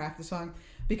understand how to craft the song,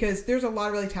 because there's a lot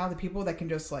of really talented people that can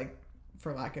just, like,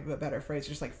 for lack of a better phrase,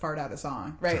 just, like, fart out a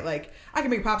song, right? Sure. Like, I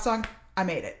can make a pop song, I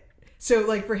made it. So,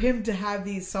 like, for him to have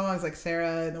these songs like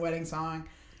Sarah and the wedding song,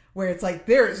 where it's like,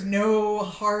 there is no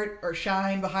heart or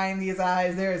shine behind these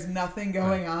eyes, there is nothing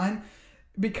going on,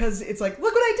 because it's like,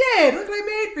 look what I did, look what I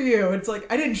made for you. It's like,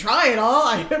 I didn't try it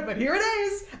all, but here it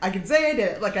is. I can say I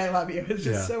did it. Like, I love you. It's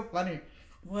just so funny.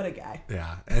 What a guy.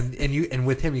 Yeah. And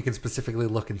with him, you can specifically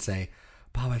look and say,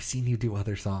 Bob, I've seen you do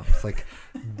other songs. Like,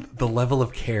 the level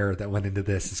of care that went into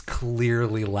this is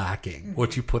clearly lacking.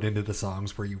 What you put into the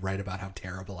songs where you write about how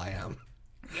terrible I am.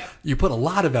 You put a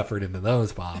lot of effort into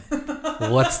those, Bob.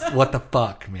 What the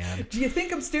fuck, man? Do you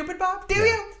think I'm stupid, Bob? Do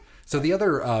you? So the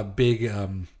other big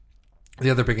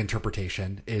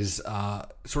interpretation is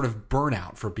sort of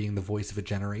burnout for being the voice of a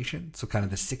generation. So kind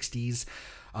of the 60s.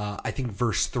 I think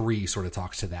verse 3 sort of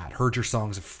talks to that. Heard your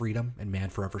songs of freedom and man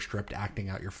forever stripped, acting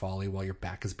out your folly while your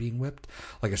back is being whipped.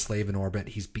 Like a slave in orbit,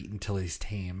 he's beaten till he's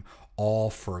tame, all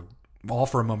for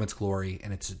a moment's glory,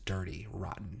 and it's a dirty,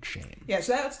 rotten shame. Yeah,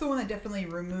 so that's the one that definitely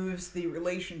removes the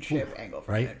relationship angle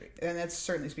from right? it. And that's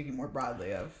certainly speaking more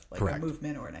broadly of, like, Correct. a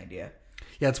movement or an idea.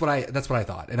 Yeah, that's what I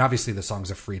thought. And obviously the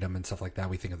songs of freedom and stuff like that,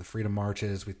 we think of the freedom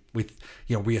marches.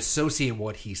 We associate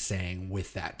what he's saying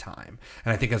with that time.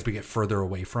 And I think as we get further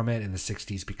away from it and the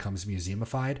 60s becomes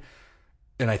museumified,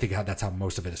 and I think that's how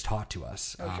most of it is taught to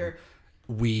us. Sure.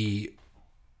 We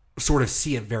sort of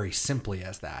see it very simply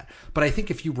as that. But I think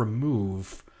if you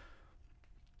remove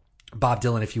Bob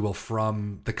Dylan, if you will,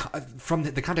 from the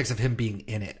context of him being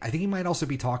in it, I think he might also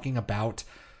be talking about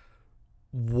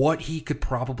what he could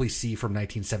probably see from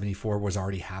 1974 was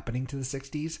already happening to the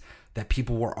 60s, that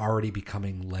people were already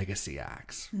becoming legacy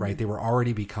acts, right? They were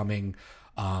already becoming,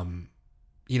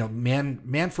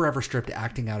 man forever stripped,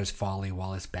 acting out his folly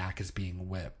while his back is being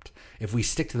whipped. If we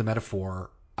stick to the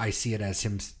metaphor, I see it as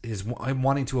him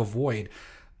wanting to avoid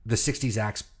the 60s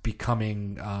acts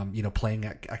becoming, playing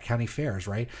at county fairs,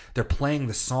 right? They're playing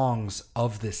the songs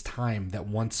of this time that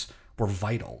once were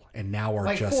vital and now are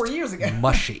like just 4 years ago.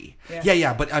 mushy. Yeah.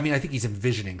 Yeah. But I mean, I think he's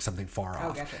envisioning something far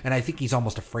off. Gotcha. And I think he's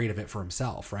almost afraid of it for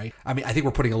himself, right? I mean, I think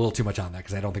we're putting a little too much on that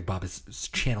because I don't think Bob is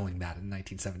channeling that in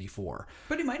 1974.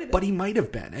 But he might have been. But he might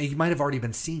have been. And he might have already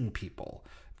been seeing people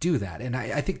do that. And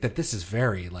I think that this is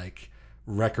very like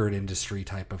record industry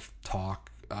type of talk.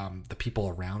 The people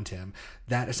around him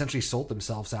that essentially sold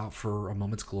themselves out for a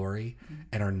moment's glory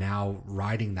and are now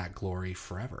riding that glory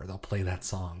forever. They'll play that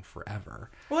song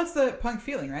forever. Well, that's the punk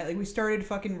feeling, right? Like we started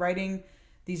fucking writing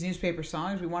these newspaper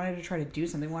songs. We wanted to try to do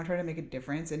something. We wanted to try to make a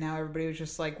difference. And now everybody was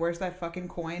just like, where's that fucking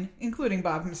coin? Including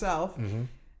Bob himself. Mm-hmm.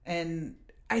 And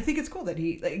I think it's cool that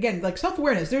he, again, like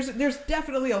self-awareness. There's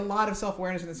definitely a lot of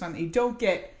self-awareness in the song that you don't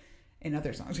get in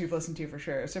other songs we've listened to for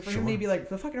sure. So for him to be like,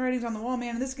 the fucking writing's on the wall,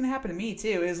 man, and this is going to happen to me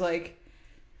too, is like,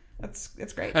 that's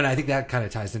great. And I think that kind of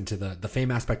ties into the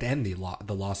fame aspect and the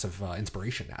loss of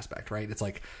inspiration aspect, right? It's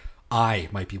like, I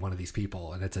might be one of these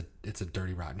people, and it's a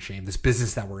dirty, rotten shame. This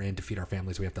business that we're in to feed our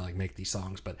families, we have to like make these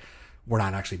songs, but we're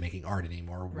not actually making art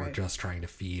anymore. We're just trying to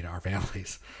feed our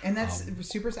families. And that's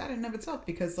super sad in and of itself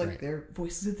because like they're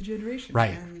voices of the generation.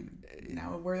 Right. And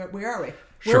now where are we?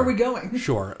 Sure. Where are we going?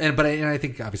 Sure. And I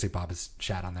think obviously Bob has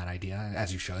shat on that idea,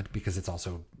 as you should, because it's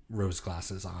also rose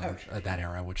glasses on that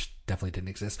era, which definitely didn't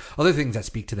exist. Other things that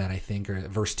speak to that, I think, are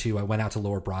verse 2, I went out to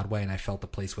Lower Broadway and I felt the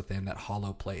place within, that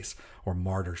hollow place where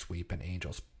martyrs weep and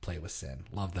angels play with sin.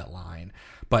 Love that line.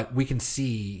 But we can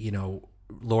see,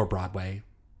 Lower Broadway,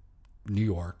 New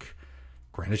York,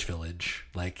 Greenwich Village,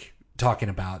 like talking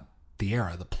about the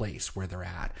era, the place where they're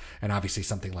at. And obviously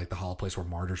something like the hollow place where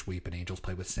martyrs weep and angels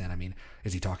play with sin. I mean,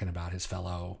 is he talking about his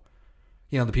fellow,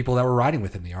 the people that were riding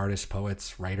with him, the artists,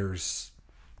 poets, writers,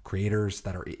 creators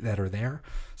that are there?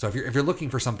 So if you're looking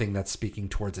for something that's speaking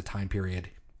towards a time period,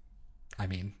 I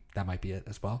mean, that might be it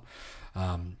as well.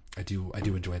 I do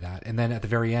enjoy that. And then at the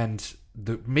very end,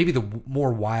 maybe the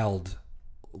more wild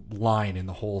line in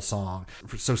the whole song.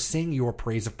 So sing your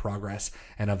praise of progress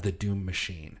and of the doom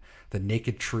machine. The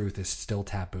naked truth is still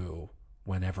taboo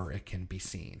whenever it can be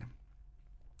seen.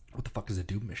 What the fuck is a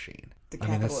doom machine? The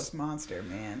capitalist monster,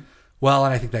 man. Well,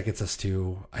 and I think that gets us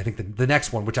to, I think the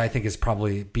next one, which I think is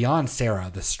probably beyond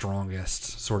Sarah, the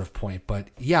strongest sort of point. But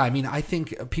yeah, I mean, I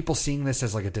think people seeing this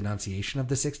as like a denunciation of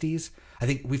the 60s, I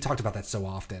think we've talked about that so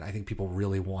often. I think people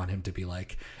really want him to be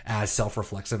like as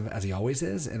self-reflexive as he always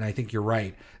is. And I think you're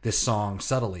right. This song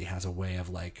subtly has a way of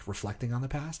like reflecting on the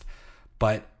past.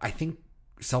 But I think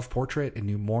Self-Portrait and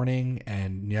New Morning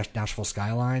and Nashville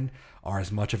Skyline are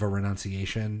as much of a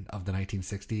renunciation of the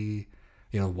 1960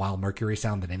 Wild Mercury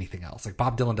sound than anything else. Like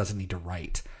Bob Dylan doesn't need to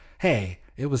write, hey,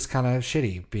 it was kind of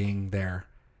shitty being there.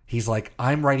 He's like,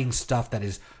 I'm writing stuff that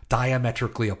is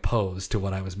diametrically opposed to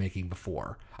what I was making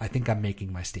before. I think I'm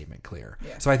making my statement clear.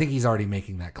 Yeah. So I think he's already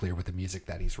making that clear with the music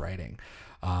that he's writing.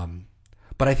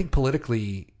 But I think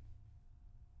politically,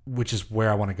 which is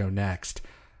where I want to go next,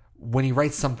 when he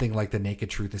writes something like the naked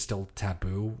truth is still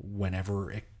taboo whenever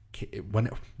it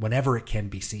can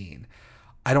be seen,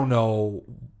 I don't know.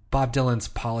 Bob Dylan's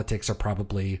politics are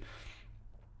probably,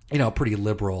 pretty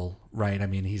liberal, right? I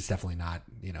mean, he's definitely not,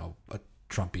 a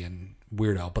Trumpian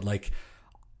weirdo, but like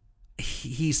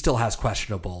he still has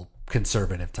questionable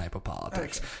conservative type of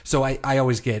politics. Okay. So I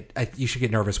always you should get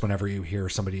nervous whenever you hear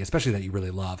somebody, especially that you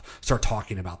really love, start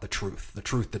talking about the truth,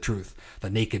 the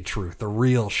naked truth, the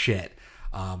real shit.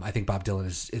 I think Bob Dylan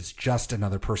is just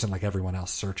another person like everyone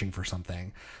else searching for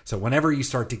something. So whenever you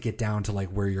start to get down to like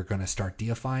where you're going to start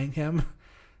deifying him,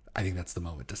 I think that's the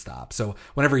moment to stop. So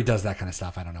whenever he does that kind of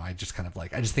stuff, I don't know. I just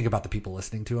think about the people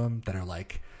listening to him that are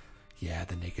like, yeah,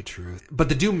 the naked truth. But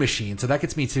the doom machine. So that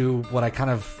gets me to what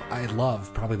I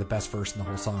love, probably the best verse in the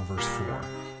whole song, verse 4.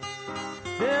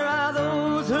 There are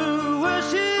those who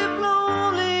worship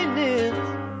loneliness.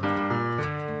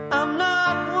 I'm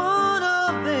not one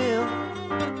of them.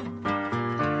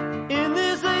 In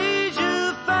this age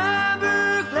of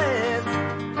fiberglass,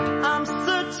 I'm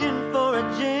searching for a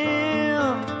gem.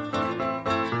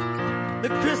 The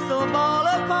crystal ball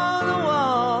upon the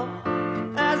wall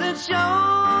hasn't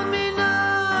shown me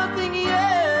nothing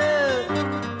yet.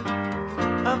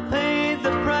 I've paid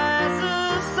the price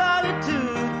of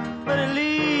solitude, but at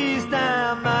least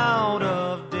I'm out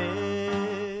of debt.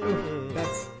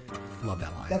 Love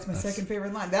that line. That's my second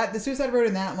favorite line. The Suicide wrote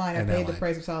in that line, I paid the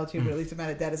price of solitude, but at least I'm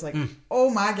out of debt, is like, oh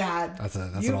my God. That's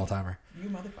an all-timer. You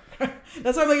motherfucker.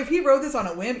 That's why I'm like, if he wrote this on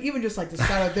a whim, even just like to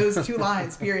shout out those two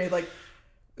lines, period, like,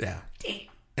 Yeah. Damn.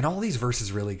 And all these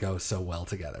verses really go so well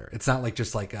together. It's not like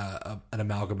just like an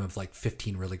amalgam of like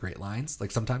 15 really great lines, like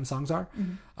sometimes songs are.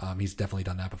 He's definitely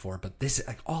done that before. But this,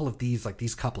 like all of these, like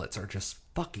these couplets are just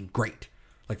fucking great.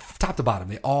 Like top to bottom,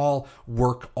 they all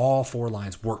work. All 4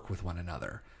 lines work with one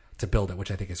another to build it,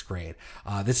 which I think is great.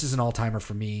 This is an all-timer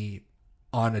for me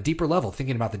on a deeper level,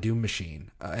 thinking about the Doom Machine.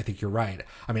 I think you're right.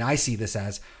 I mean, I see this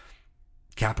as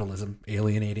capitalism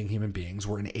alienating human beings.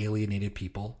 We're an alienated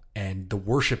people, and the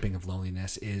worshiping of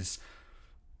loneliness is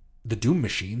the Doom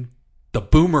Machine, the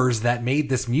boomers that made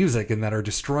this music and that are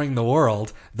destroying the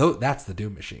world. That's the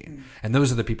Doom Machine, and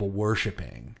those are the people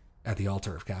worshiping at the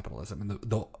altar of capitalism,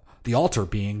 and the altar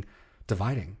being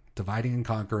dividing and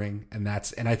conquering. And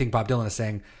I think Bob Dylan is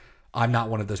saying, I'm not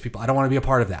one of those people. I don't want to be a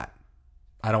part of that.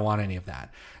 I don't want any of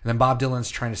that. And then Bob Dylan's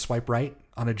trying to swipe right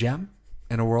on a gem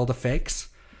in a world of fakes.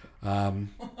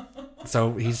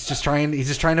 So he's just trying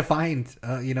to find,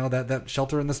 that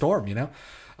shelter in the storm,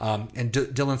 and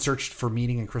Dylan searched for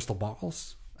meaning in crystal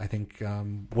balls. I think,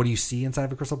 what do you see inside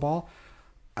of a crystal ball?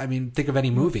 I mean, think of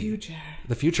any movie,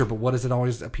 the future, but what does it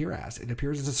always appear as? It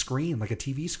appears as a screen, like a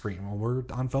TV screen. Well, we're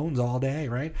on phones all day,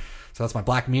 right? So that's my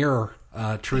Black Mirror,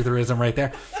 trutherism right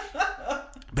there.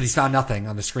 But he's found nothing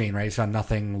on the screen, right? He's found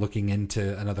nothing looking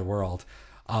into another world.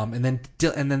 And then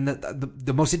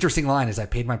the most interesting line is, I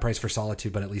paid my price for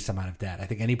solitude, but at least I'm out of debt. I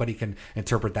think anybody can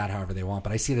interpret that however they want,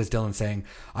 but I see it as Dylan saying,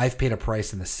 I've paid a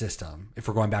price in the system. If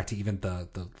we're going back to even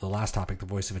the last topic, the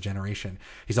voice of a generation,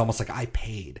 he's almost like, I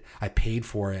paid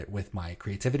for it with my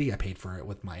creativity. I paid for it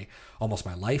with almost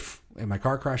my life in my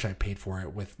car crash. I paid for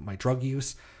it with my drug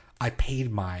use. I paid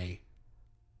my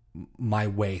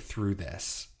way through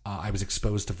this. I was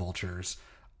exposed to vultures.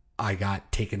 I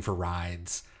got taken for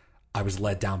rides. I was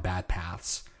led down bad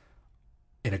paths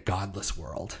in a godless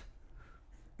world.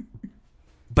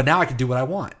 But now I can do what I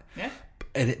want. Yeah.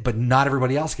 But not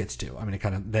everybody else gets to. I mean, it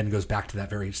kind of then goes back to that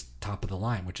very top of the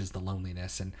line, which is the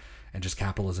loneliness and just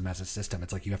capitalism as a system.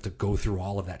 It's like you have to go through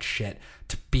all of that shit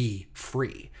to be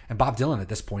free. And Bob Dylan at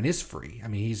this point is free. I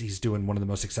mean, he's doing one of the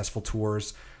most successful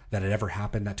tours that had ever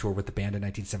happened. That tour with the band in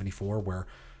 1974, where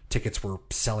tickets were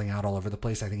selling out all over the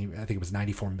place. I think it was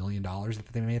 $94 million that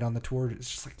they made on the tour. It's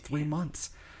just like 3 months.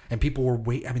 And people were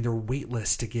there were wait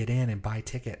lists to get in and buy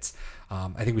tickets.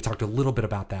 I think we talked a little bit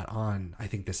about that on, I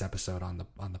think, this episode on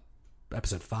the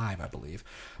episode 5, I believe.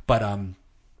 But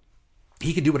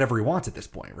he can do whatever he wants at this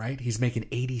point, right? He's making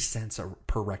 80 cents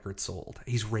per record sold.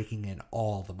 He's raking in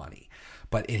all the money.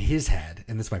 But in his head,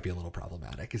 and this might be a little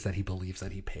problematic, is that he believes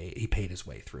that he paid his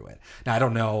way through it. Now, I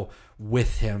don't know,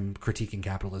 with him critiquing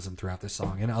capitalism throughout this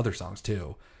song and other songs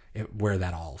too, where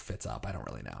that all fits up. I don't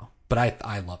really know. But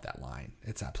I love that line.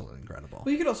 It's absolutely incredible.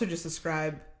 Well, you could also just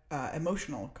describe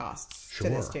emotional costs to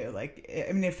this too. Like,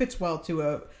 I mean, it fits well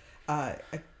to a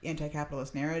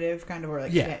anti-capitalist narrative, kind of, or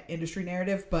like industry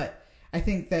narrative. But I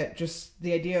think that just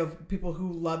the idea of people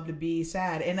who love to be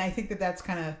sad, and I think that that's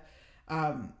kind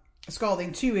of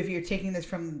scalding too. If you're taking this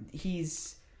from,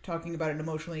 he's talking about an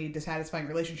emotionally dissatisfying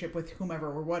relationship with whomever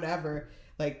or whatever.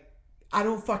 Like, I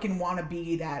don't fucking want to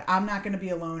be that. I'm not going to be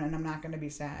alone, and I'm not going to be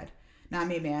sad. Not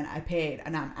me, man. I paid,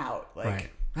 and I'm out. Like, right.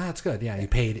 That's good. Yeah, you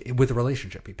paid with a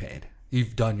relationship. You paid.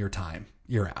 You've done your time.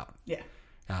 You're out. Yeah.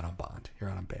 Out on bond. You're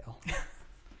out on bail.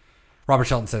 Robert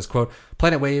Shelton says, quote,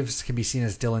 Planet Waves can be seen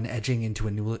as Dylan edging into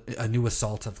a new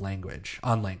assault on language.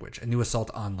 A new assault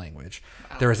on language.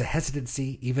 Wow. There is a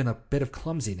hesitancy, even a bit of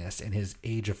clumsiness in his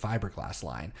Age of Fiberglass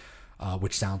line,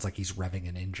 which sounds like he's revving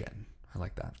an engine. I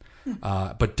like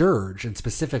that. But Dirge, and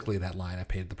specifically that line, I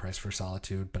paid the price for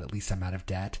solitude, but at least I'm out of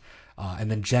debt.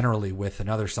 And then generally with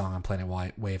another song on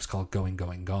Planet Waves called Going,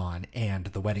 Going, Gone, and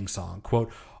the wedding song,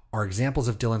 quote, are examples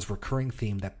of Dylan's recurring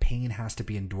theme that pain has to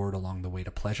be endured along the way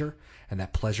to pleasure, and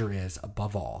that pleasure is,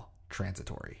 above all,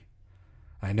 transitory.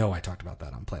 I know I talked about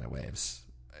that on Planet Waves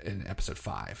in episode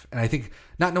 5. And I think,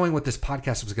 not knowing what this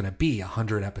podcast was going to be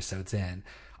 100 episodes in,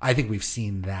 I think we've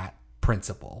seen that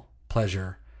principle,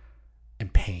 pleasure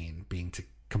and pain, being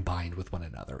combined with one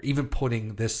another. Even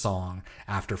putting this song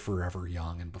after Forever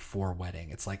Young and before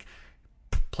Wedding, it's like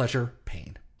pleasure,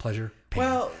 pain. Pleasure, pain.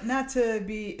 Well, not to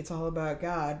be, it's all about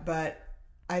God, but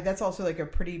that's also like a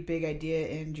pretty big idea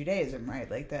in Judaism,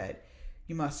 right? Like that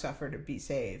you must suffer to be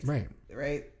saved,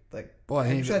 right? Like, well,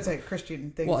 I'm sure that's a Christian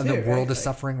thing. Well, too, and the world right? is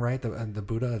suffering, right? And the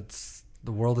Buddha,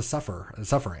 the world is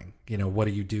suffering. You know, what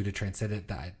do you do to transcend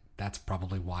it? That's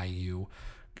probably why you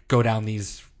go down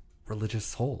these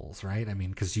religious holes, right? I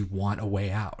mean, because you want a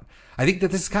way out. I think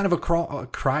that this is kind of a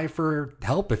cry for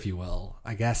help, if you will.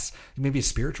 I guess maybe a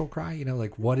spiritual cry,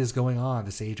 like what is going on?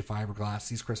 This Age of Fiberglass,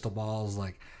 these crystal balls,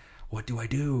 like what do?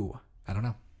 I don't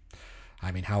know.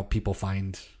 I mean, how people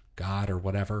find God or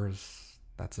whatever,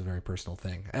 that's a very personal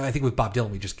thing. And I think with Bob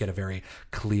Dylan, we just get a very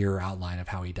clear outline of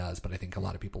how he does. But I think a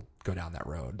lot of people go down that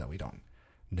road that we don't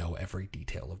know every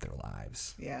detail of their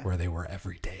lives, where they were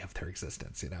every day of their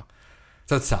existence,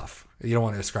 So it's tough. You don't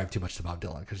want to ascribe too much to Bob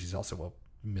Dylan because he's also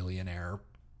a millionaire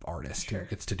artist who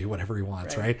gets to do whatever he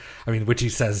wants, right? I mean, which he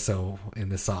says so in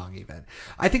the song even.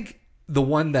 I think the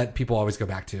one that people always go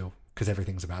back to, because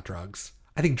everything's about drugs,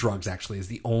 I think Drugs actually is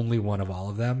the only one of all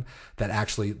of them that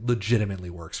actually legitimately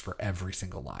works for every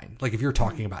single line. Like if you're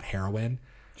talking about heroin,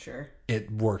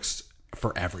 it works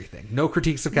for everything. No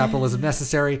critiques of capitalism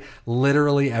necessary.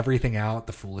 Literally everything out.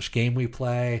 The foolish game we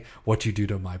play, what you do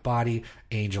to my body,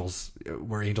 angels,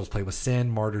 where angels play with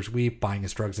sin, martyrs weep, buying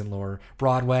his drugs in lower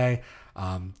Broadway,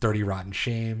 dirty rotten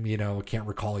shame, can't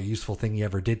recall a useful thing you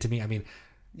ever did to me. I mean,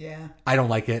 I don't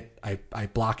like it. I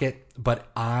block it,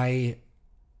 but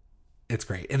it's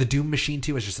great. And the Doom Machine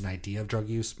too is just an idea of drug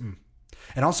use.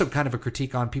 And also kind of a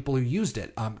critique on people who used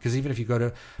it. Because even if you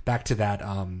go back to that,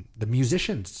 the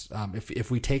musicians,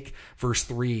 if we take verse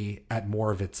 3 at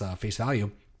more of its face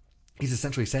value, he's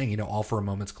essentially saying, all for a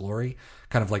moment's glory,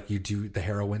 kind of like you do the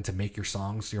heroin to make your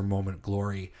songs, your moment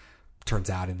glory turns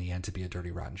out in the end to be a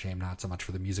dirty, rotten shame. Not so much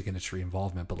for the music industry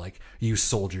involvement, but like you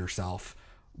sold yourself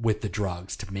with the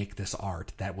drugs to make this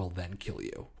art that will then kill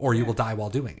you, or you will die while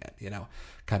doing it,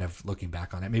 kind of looking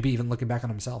back on it, maybe even looking back on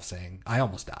himself saying, I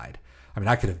almost died. I mean,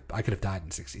 I could have died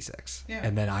in 66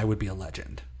 and then I would be a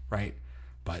legend. Right.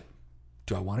 But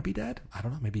do I want to be dead? I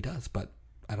don't know. Maybe he does, but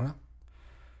I don't know.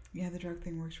 Yeah. The drug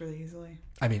thing works really easily.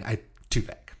 I mean, too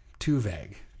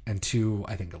vague and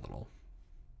I think a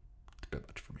bit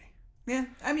much for me. Yeah.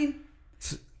 I mean,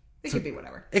 it could be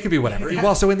whatever. It could be whatever. Yeah.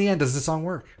 Well, so in the end, does the song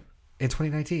work in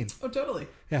 2019? Oh, totally.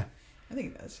 Yeah. I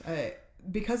think it does.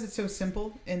 Because it's so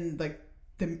simple in like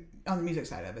on the music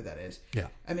side of it, that is. Yeah.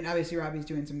 I mean, obviously Robbie's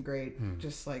doing some great,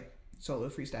 just like solo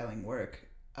freestyling work.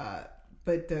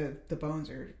 But the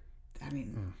bones are, I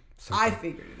mean, I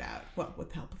figured it out. Well, with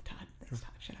the help of Todd. Thanks,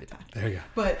 Todd. Shout out Todd. There you go.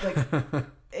 But like,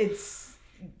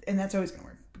 and that's always going to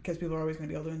work because people are always going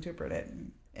to be able to interpret it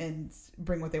and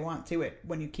bring what they want to it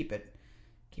when you keep it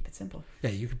simple.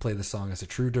 Yeah. You can play the song as a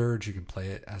true dirge. You can play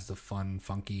it as the fun,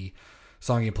 funky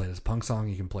song. You can play it as a punk song.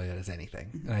 You can play it as anything.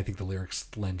 Mm-hmm. And I think the lyrics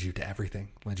lend you to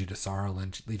everything. Lend you to sorrow,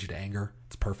 lead you to anger.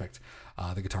 It's perfect.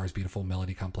 The guitar is beautiful,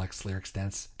 melody complex, lyrics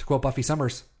dense. To quote Buffy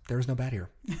Summers, there is no bad here.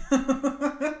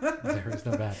 There is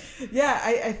no bad. Yeah,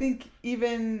 I think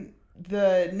even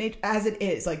as it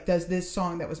is, like, does this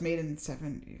song that was made in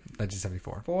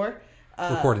 1974.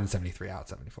 Recorded in 73, out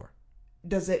 74.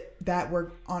 Does that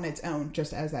work on its own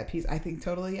just as that piece? I think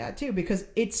totally, yeah, too, because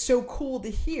it's so cool to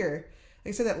hear.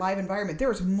 Like I said, that live environment. There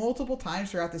was multiple times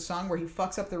throughout this song where he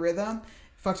fucks up the rhythm,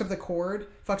 fucks up the chord,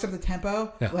 fucks up the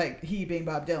tempo. Yeah. Like he being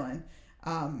Bob Dylan,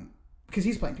 because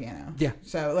he's playing piano. Yeah.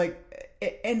 So like,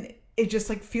 it just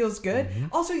like feels good. Mm-hmm.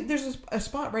 Also, there's a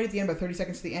spot right at the end, about 30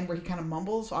 seconds to the end, where he kind of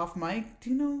mumbles off mic.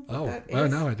 Do you know what that is? Oh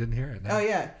no, I didn't hear it. No. Oh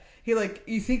yeah, he like,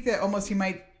 you think that almost he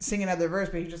might sing another verse,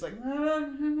 but he's just like,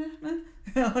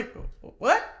 like,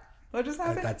 what? What just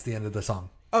happened? That's the end of the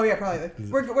song. Oh yeah, probably.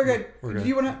 We're good. We're good. Do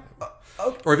you want to?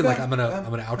 Or even like I'm gonna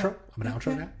outro. I'm gonna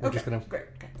outro now. We're just gonna. Great.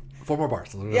 4 more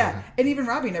bars. Yeah, and even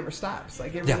Robbie never stops.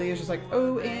 Like it really is just like,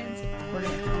 oh, and we're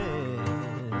gonna.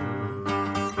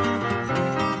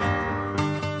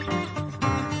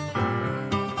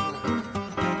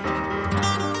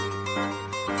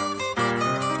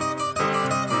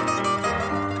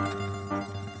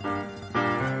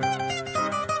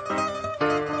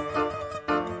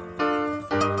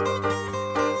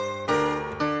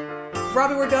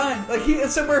 Robbie, we're done. Like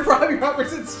somewhere Robbie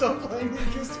Robertson's still playing the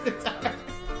acoustic guitar.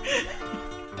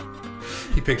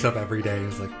 He picks up every day.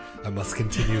 He's like, I must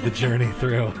continue the journey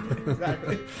through.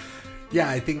 Exactly. Yeah,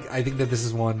 I think that this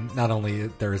is one. Not only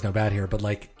there is no bad here, but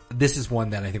like this is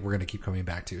one that I think we're going to keep coming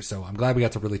back to. So I'm glad we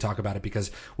got to really talk about it, because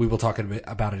we will talk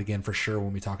about it again for sure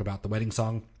when we talk about the wedding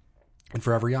song and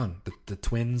Forever Young, the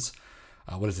twins.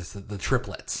 What is this? The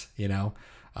triplets.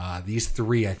 These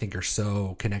three, I think, are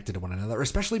so connected to one another,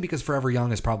 especially because Forever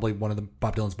Young is probably one of the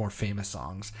Bob Dylan's more famous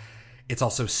songs. It's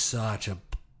also such a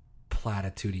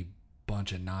platitude-y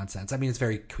bunch of nonsense. I mean, it's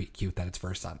very cute that it's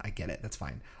first on. I get it. That's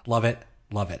fine. Love it.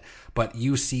 But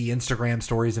you see Instagram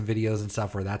stories and videos and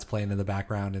stuff where that's playing in the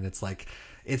background, and it's like,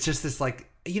 it's just this like,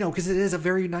 because it is a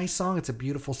very nice song. It's a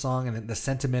beautiful song, and the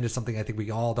sentiment is something I think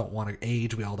we all don't want to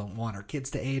age. We all don't want our kids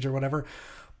to age or whatever.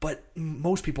 But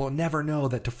most people never know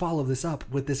that to follow this up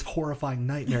with this horrifying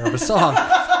nightmare of a song,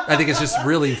 I think it's just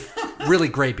really, really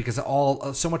great, because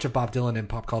so much of Bob Dylan in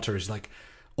pop culture is like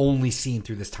only seen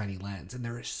through this tiny lens. And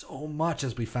there is so much,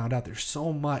 as we found out, there's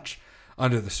so much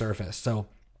under the surface. So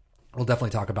We'll definitely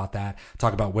talk about that.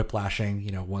 Talk about whiplashing,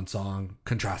 one song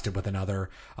contrasted with another.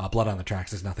 Blood on the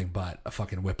Tracks is nothing but a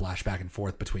fucking whiplash back and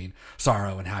forth between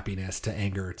sorrow and happiness to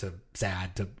anger to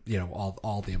sad to,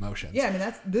 all the emotions. Yeah, I mean,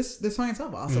 that's this song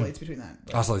itself oscillates between that.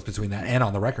 Oscillates between that and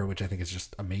on the record, which I think is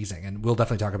just amazing. And we'll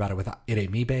definitely talk about it with It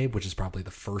Ain't Me, Babe, which is probably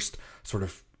the first sort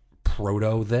of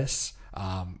proto this.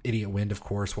 Idiot Wind, of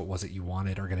course, What Was It You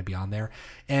Wanted are going to be on there.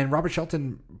 And Robert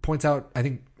Shelton points out, I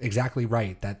think exactly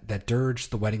right, that Dirge,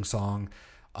 the wedding song,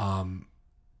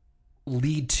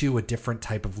 lead to a different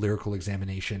type of lyrical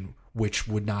examination, which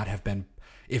would not have been,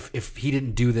 if he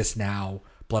didn't do this now,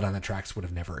 Blood on the Tracks would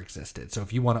have never existed. So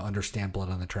if you want to understand Blood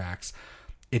on the Tracks,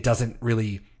 it doesn't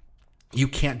really, you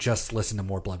can't just listen to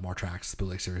More Blood, More Tracks, the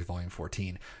Bootleg Series Volume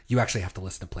 14. You actually have to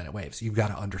listen to Planet Waves. You've got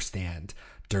to understand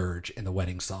Dirge in the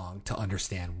wedding song to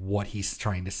understand what he's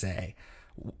trying to say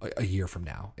a year from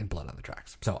now in Blood on the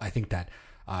Tracks. So I think that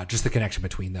just the connection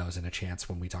between those and a chance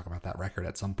when we talk about that record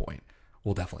at some point,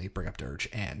 we'll definitely bring up Dirge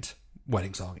and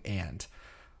wedding song and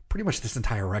pretty much this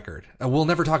entire record. We'll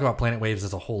never talk about Planet Waves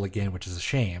as a whole again, which is a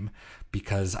shame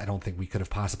because I don't think we could have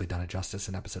possibly done it justice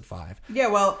in episode 5. Yeah,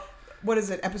 well, what is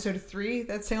it? Episode 3?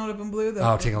 That's Tangled Up in Blue.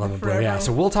 Tangled Up in Blue. Yeah.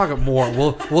 So we'll talk more.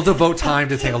 We'll devote time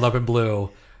to Tangled Up in Blue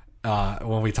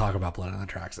when we talk about Blood on the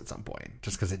Tracks at some point,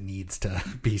 just because it needs to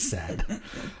be said.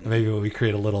 Maybe we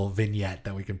create a little vignette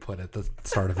that we can put at the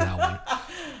start of that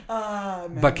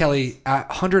one. But Kelly,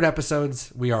 100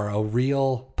 episodes. We are a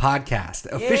real podcast.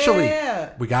 Officially,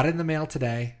 we got it in the mail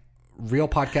today. Real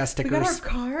podcast stickers. We got our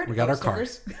card. We got our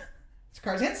cards. It's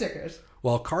cards and stickers.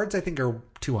 Well, cards I think are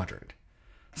 200.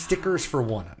 Stickers for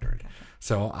 100.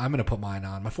 So I'm going to put mine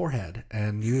on my forehead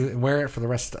and you wear it for the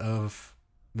rest of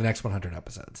the next 100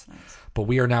 episodes. Nice. But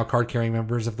we are now card-carrying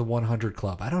members of the 100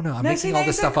 Club. I don't know. I'm making all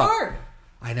this stuff up.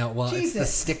 I know. Well, Jesus. It's the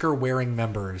sticker-wearing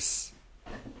members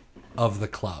of the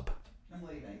club. I'm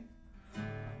leaving.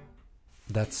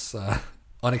 That's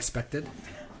unexpected.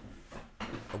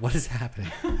 What is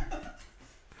happening? I'm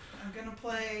going to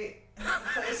play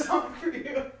a song for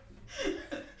you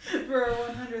for our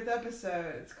 100th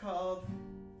episode. It's called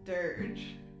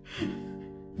Dirge.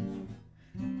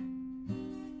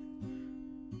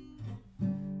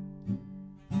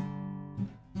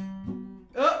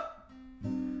 Oh!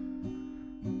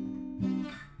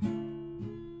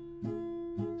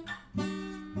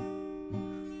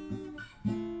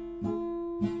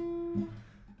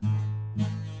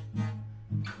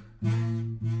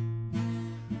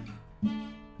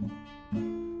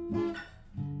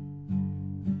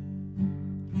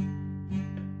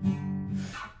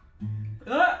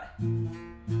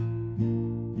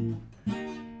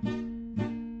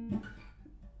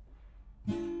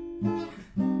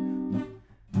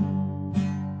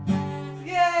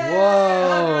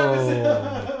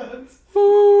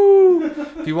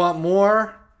 If you want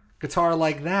more guitar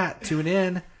like that, tune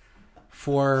in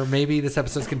for maybe this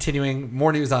episode's continuing.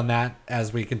 More news on that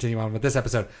as we continue on with this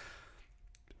episode.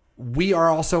 We are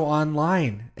also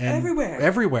online. And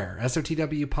everywhere.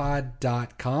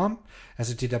 SOTWpod.com.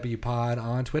 SOTWpod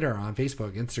on Twitter, on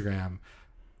Facebook, Instagram.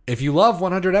 If you love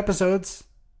 100 episodes,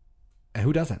 and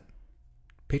who doesn't?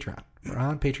 Patreon. We're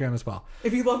on Patreon as well.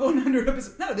 If you love 100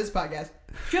 episodes, not of this podcast,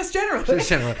 just generally. Just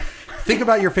generally. Think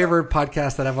about your favorite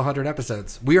podcasts that have 100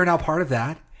 episodes. We are now part of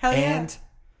that. Hell yeah. And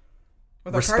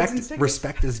with our cards and stickers.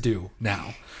 Respect is due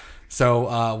now. So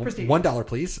 $1,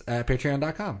 please, at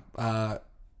patreon.com.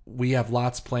 We have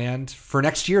lots planned for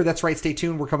next year. That's right. Stay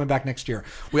tuned. We're coming back next year.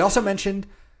 We also mentioned...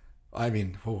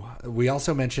 Spotify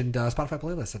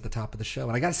playlist at the top of the show.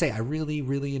 And I got to say, I really,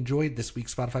 really enjoyed this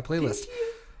week's Spotify playlist.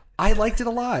 I liked it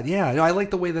a lot. Yeah. I like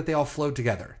the way that they all flowed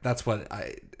together. That's what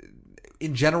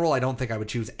in general, I don't think I would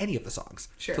choose any of the songs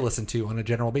to listen to on a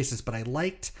general basis, but I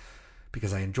liked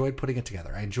because I enjoyed putting it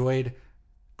together. I enjoyed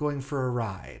going for a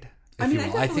ride. I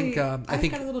think got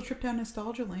a little trip down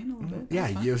nostalgia lane a little bit. Yeah.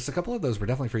 Yes, a couple of those were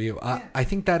definitely for you. I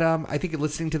think that,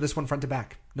 listening to this one front to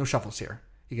back, no shuffles here.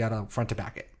 You got to front to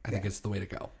back it. I think it's the way to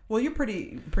go. Well, you're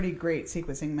pretty great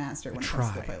sequencing master when it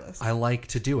comes to the playlist. I like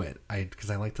to do it because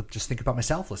I like to just think about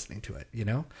myself listening to it,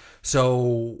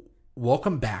 So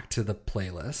welcome back to the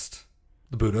playlist.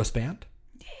 The Budos Band,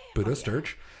 Budos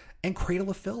Dirge, and Cradle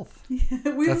of Filth. We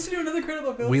listened to another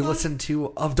Cradle of Filth. We listened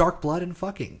to Of Dark Blood and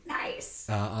Fucking. Nice.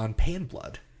 On Pan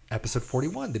Blood, episode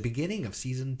 41, the beginning of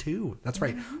season 2. That's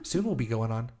right. Soon we'll be going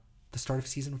on the start of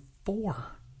season 4.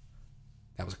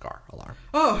 That was a car alarm.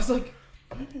 Oh, I was like,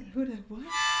 what?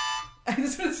 I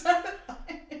just was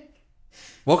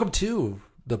Welcome to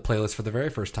the playlist for the very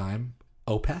first time.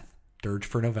 Opeth, Dirge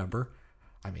for November.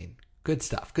 I mean, Good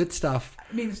stuff. Good stuff.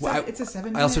 I mean, it's a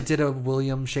 7 minute. I also did a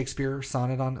William Shakespeare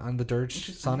sonnet on the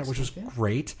Dirge sonnet, which was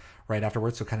great right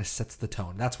afterwards. So it kind of sets the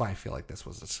tone. That's why I feel like this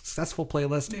was a successful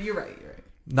playlist. No, you're right.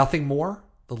 Nothing More,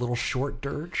 the little short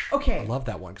dirge. Okay. I love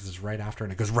that one because it's right after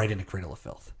and it goes right into Cradle of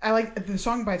Filth. I like the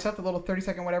song by itself, the little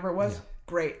 30-second whatever it was. Yeah.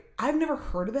 Great. I've never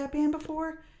heard of that band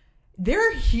before.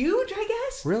 They're huge, I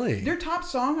guess. Really? Their top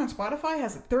song on Spotify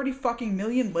has 30 fucking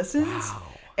million listens. Wow.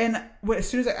 And as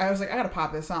soon as I was like, I gotta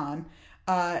pop this on.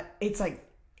 It's like,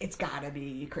 it's gotta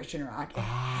be Christian rock. It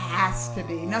has to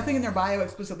be. Nothing in their bio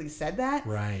explicitly said that.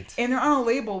 Right. And they're on a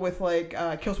label with like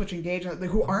Killswitch Engage,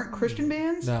 who aren't Christian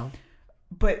bands. No.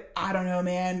 But I don't know,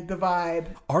 man. The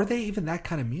vibe. Are they even that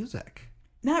kind of music?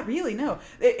 Not really, no.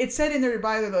 It said in their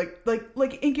bio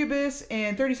like Incubus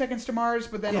and 30 Seconds to Mars,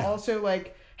 but then also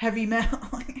like heavy metal.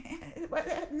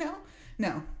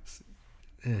 No.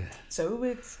 So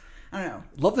it's, I don't know.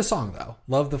 Love the song though.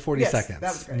 Love the 40 seconds.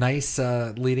 That was great. Nice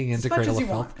leading into Cradle of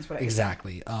Filth.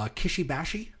 Exactly. Kishi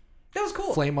Bashi. That was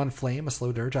cool. Flame on Flame, a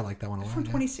slow dirge. I like that one a lot. From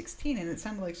 2016, and it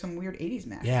sounded like some weird 80s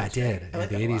match. Yeah, it did. I like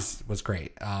the 80s was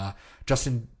great.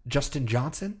 Justin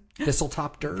Johnson,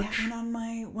 Thistletop Dirge. That went on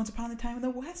my Once Upon a Time in the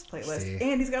West playlist. See?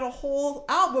 And he's got a whole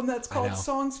album that's called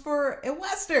Songs for a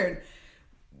Western,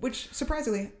 which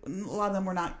surprisingly, a lot of them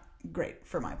were not great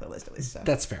for my playlist at least. So.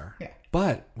 That's fair. Yeah.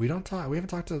 But we haven't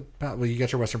talked about, well, you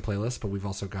got your Western playlist, but we've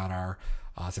also got our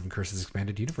Seven Curses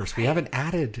Expanded Universe. We haven't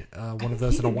added one of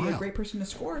those in a while. Be a great person to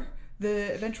score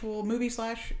the eventual movie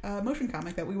 / motion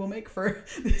comic that we will make for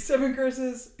the Seven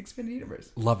Curses Expanded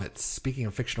Universe. Love it. Speaking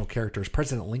of fictional characters,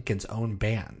 President Lincoln's own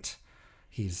band.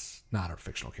 He's not a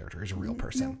fictional character. He's a real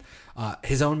person. No.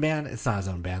 His own band, it's not his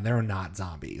own band. There are not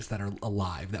zombies that are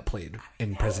alive that played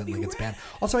in President Lincoln's band.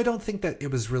 Also, I don't think that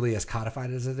it was really as codified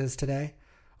as it is today.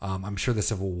 I'm sure the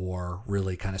Civil War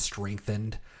really kind of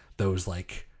strengthened those,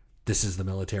 like, this is the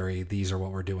military, these are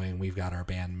what we're doing, we've got our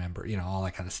band member, all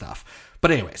that kind of stuff. But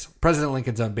anyways, President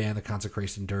Lincoln's own band, the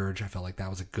Consecration Dirge, I felt like that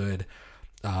was a good,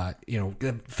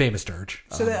 famous dirge.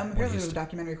 So apparently there was a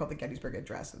documentary called The Gettysburg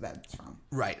Address that that's from.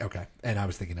 Right, okay. And I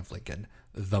was thinking of Lincoln,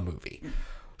 the movie.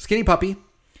 Skinny Puppy.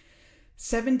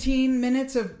 17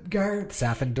 minutes of garb.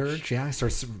 Sapphin Dirge, I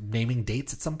started naming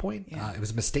dates at some point. Yeah. It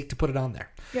was a mistake to put it on there.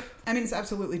 Yep. I mean, it's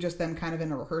absolutely just them kind of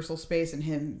in a rehearsal space and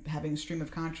him having a stream of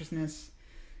consciousness.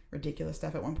 Ridiculous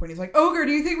stuff. At one point he's like, Ogre,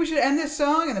 do you think we should end this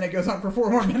song? And then it goes on for 4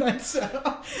 more minutes. So.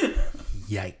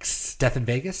 Yikes. Death in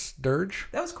Vegas, Dirge.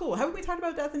 That was cool. Haven't we talked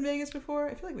about Death in Vegas before?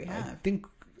 I feel like we have. I think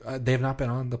they have not been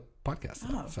on the podcast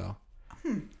though, so.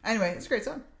 Anyway, it's a great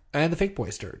song. And the Fake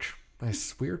Boys, Dirge.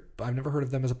 Nice, weird. I've never heard of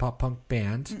them as a pop punk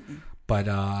band. But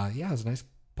it was a nice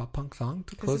pop punk song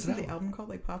to close it out. Isn't the album called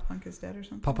like Pop Punk is Dead or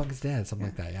something? Pop Punk is Dead, something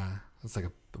like that, yeah. It's like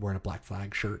wearing a Black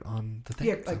Flag shirt on the thing.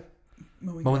 Yeah, like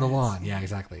mowing the lawn. Yeah,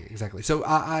 exactly. So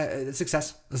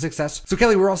success. So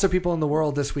Kelly, we're also people in the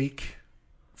world this week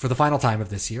for the final time of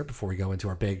this year before we go into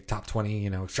our big top 20,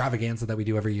 extravaganza that we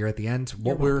do every year at the end.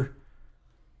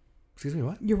 Excuse me,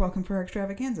 what? You're welcome for our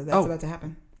extravaganza. That's about to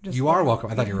happen. You are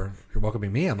welcome. I thought you're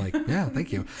welcoming me. I'm like, yeah,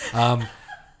 thank you.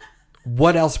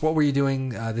 What else? What were you doing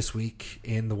this week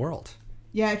in the world?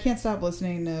 Yeah, I can't stop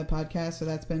listening to podcasts, so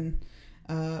that's been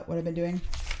what I've been doing.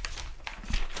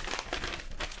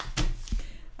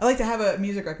 I like to have a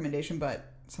music recommendation,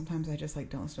 but sometimes I just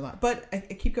don't listen to a lot. But I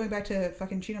keep going back to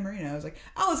fucking Chino Marino. I was like,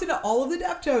 I'll listen to all of the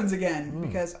Deftones again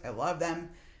because I love them.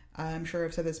 I'm sure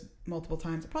I've said this multiple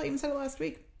times. I probably even said it last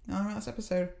week on our last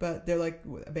episode, but they're like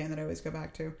a band that I always go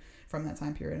back to from that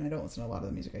time period, and I don't listen to a lot of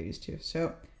the music I used to.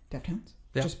 So Deftones,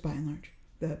 just by and large,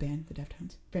 the band, the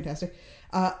Deftones, fantastic.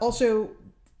 Also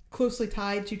closely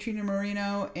tied to Chino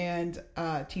Marino and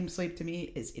Team Sleep to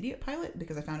me is Idiot Pilot,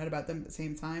 because I found out about them at the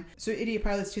same time. So Idiot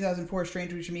Pilot's 2004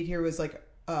 Strange We Should Meet Here was like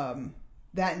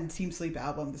that and Team Sleep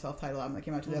album, the self-titled album that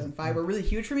came out in 2005, were really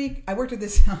huge for me. I worked at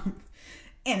this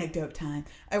anecdote time.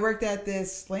 I worked at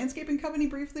this landscaping company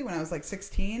briefly when I was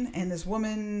 16, and this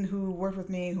woman who worked with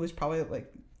me, who was probably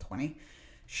 20,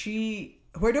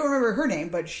 who I don't remember her name,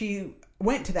 but she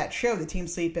went to that show, the Team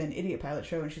Sleep and Idiot Pilot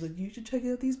show, and she's like, you should check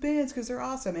out these bands because they're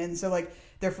awesome. And so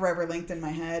they're forever linked in my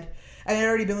head. And I'd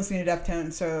already been listening to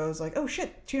Deftones, so I was like, oh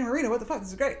shit, Chino Marino, what the fuck, this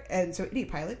is great. And so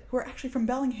Idiot Pilot, who are actually from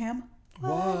Bellingham.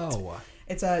 What? Whoa.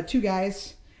 It's 2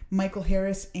 guys, Michael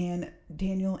Harris and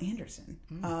Daniel Anderson.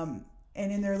 And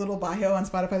in their little bio on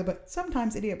Spotify, but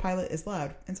sometimes Idiot Pilot is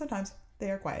loud, and sometimes they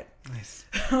are quiet. Nice.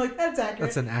 That's accurate.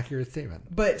 That's an accurate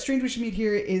statement. But Strange We Should Meet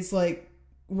Here is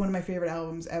one of my favorite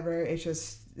albums ever. It's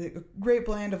just a great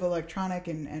blend of electronic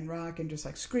and rock and just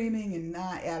screaming and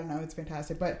I don't know, it's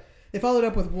fantastic. But They followed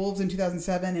up with Wolves in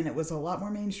 2007, and it was a lot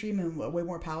more mainstream and way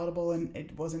more palatable, and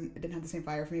it didn't have the same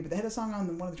fire for me. But they had a song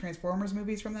on one of the Transformers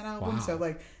movies from that album, Wow. so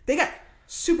like they got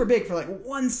super big for like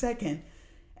 1 second,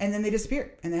 and then they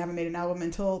disappeared, and they haven't made an album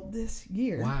until this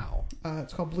year. Wow.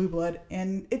 It's called Blue Blood,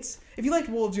 and it's if you liked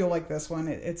Wolves, you'll like this one.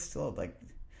 It's still like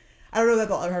I don't know that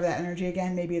they'll ever have that energy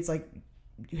again. Maybe it's like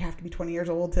you have to be 20 years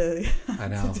old to I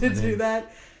know. to do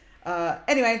that.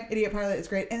 Anyway, Idiot Pilot is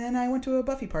great. And then I went to a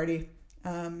Buffy party.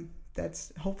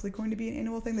 That's hopefully going to be an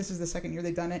annual thing. This is the second year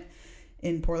they've done it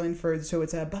in Portland. So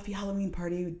it's a Buffy Halloween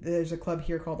party. There's a club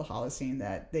here called the Holocene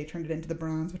that they turned it into the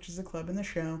Bronze, which is a club in the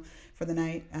show for the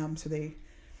night.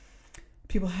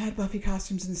 People had Buffy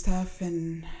costumes and stuff,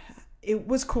 and it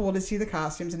was cool to see the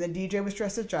costumes. And the DJ was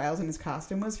dressed as Giles, and his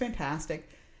costume was fantastic.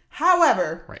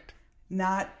 However, Right.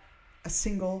 not a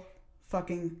single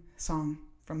fucking song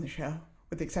from the show,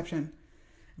 with the exception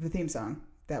of the theme song.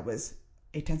 That was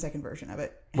a 10-second version of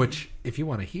it. Which, if you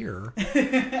want to hear,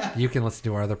 you can listen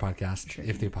to our other podcast, Sure.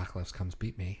 If the Apocalypse Comes,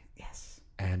 Beat Me. Yes.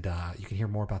 And you can hear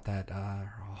more about that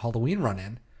Halloween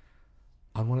run-in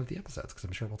on one of the episodes, because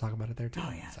I'm sure we'll talk about it there too.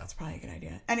 Oh, yeah. So. That's probably a good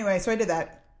idea. Anyway, so I did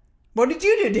that. What did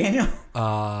you do, Daniel?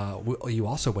 You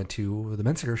also went to the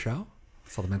Mensinger show.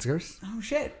 Saw the Menzingers. Oh,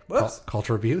 shit. Whoops.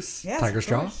 Culture Abuse. Yes, Tiger's of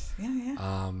Jaw. course.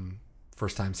 Yeah.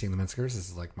 First time seeing the Menzingers. This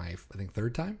is like my, I think,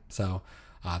 third time. So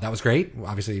that was great.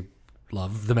 Obviously,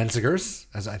 love the Menzingers,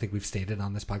 as I think we've stated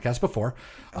on this podcast before.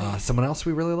 Someone else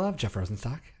we really love, Jeff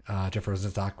Rosenstock. Jeff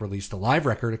Rosenstock released a live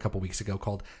record a couple weeks ago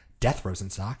called Death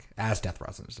Rosenstock, as Death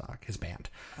Rosenstock, his band,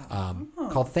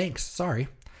 called Thanks. Sorry.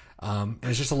 And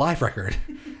it's just a live record.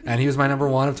 And he was my number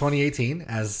one of 2018,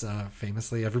 as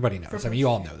famously everybody knows. I mean, you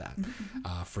all know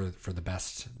that. For the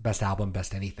best album,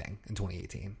 best anything in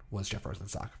 2018 was Jeff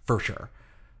Rosenstock, for sure.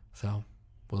 So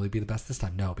will he be the best this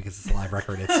time? No, because it's a live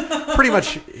record. It's pretty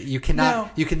much you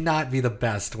cannot be the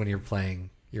best when you're playing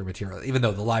your material, even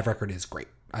though the live record is great.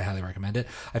 I highly recommend it.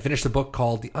 I finished a book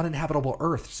called The Uninhabitable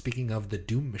Earth. Speaking of the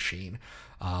Doom Machine,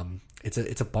 it's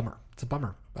a bummer. It's a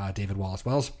bummer. David Wallace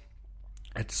Wells.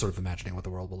 It's sort of imagining what the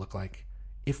world will look like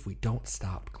if we don't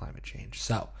stop climate change.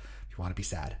 So, if you want to be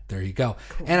sad, there you go.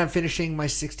 Cool. And I'm finishing my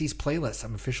 60s playlist.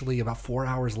 I'm officially about 4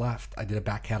 hours left. I did a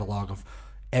back catalog of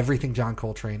everything John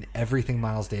Coltrane, everything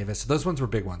Miles Davis. So those ones were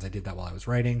big ones. I did that while I was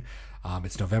writing.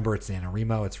 It's November. It's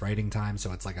NaNoWriMo. It's writing time.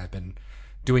 So it's like I've been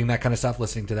doing that kind of stuff,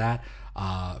 listening to that.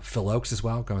 Phil Oakes as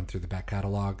well, going through the back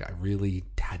catalog. I really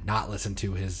had not listened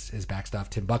to his back stuff.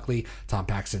 Tim Buckley, Tom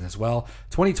Paxton as well.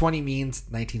 2020 means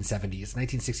 1970s.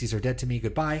 1960s are dead to me.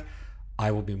 Goodbye.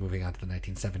 I will be moving on to the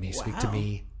 1970s. Wow. Speak to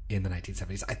me in the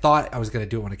 1970s. I thought I was going to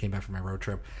do it when I came back from my road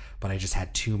trip, but I just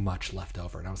had too much left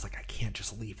over. And I was like, I can't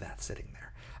just leave that sitting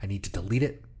there. I need to delete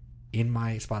it in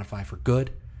my Spotify for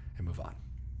good and move on.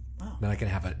 Wow. Then I can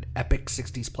have an epic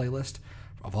 60s playlist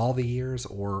of all the years,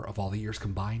 or of all the years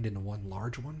combined into one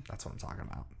large one. That's what I'm talking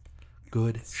about.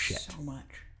 Good shit. So much.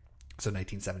 So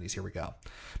 1970s, here we go.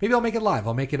 Maybe I'll make it live.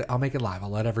 I'll make it live.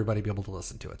 I'll let everybody be able to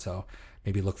listen to it. So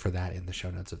maybe look for that in the show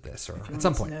notes of this, or at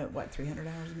some point. What, 300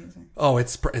 hours of music? Oh,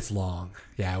 it's long.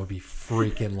 Yeah, it would be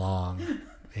freaking long.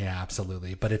 Yeah,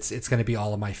 absolutely. But it's going to be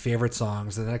all of my favorite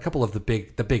songs, and then a couple of the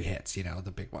big hits,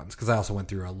 the big ones. Because I also went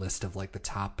through a list of like the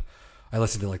top. I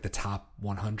listened to like the top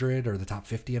 100 or the top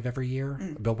 50 of every year,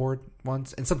 Billboard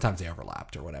ones, and sometimes they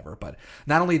overlapped or whatever. But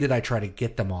not only did I try to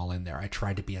get them all in there, I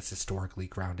tried to be as historically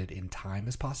grounded in time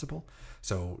as possible.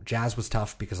 So jazz was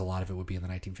tough because a lot of it would be in the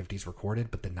 1950s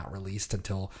recorded, but then not released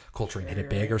until Coltrane hit it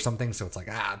big or something. So it's like,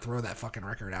 throw that fucking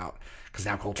record out because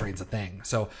now Coltrane's a thing.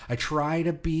 So I try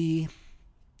to be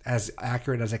as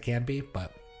accurate as I can be,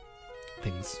 but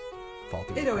things fall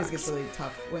through. It always gets really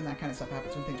tough when that kind of stuff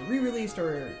happens, when things are re-released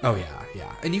or. Oh yeah.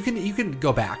 And you can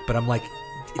go back, but I'm like,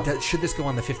 should this go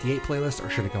on the 58 playlist or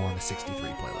should it go on the 63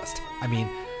 playlist? I mean,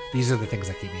 these are the things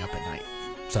that keep me up at night.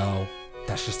 So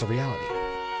that's just the reality.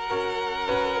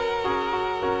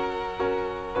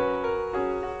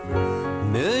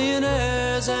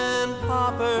 Millionaires and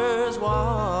paupers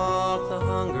walk the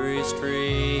hungry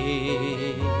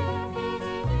street.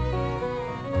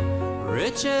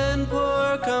 Rich and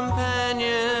poor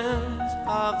companions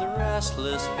of the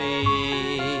restless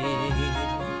beat.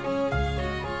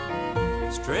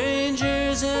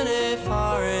 Strangers in a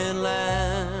foreign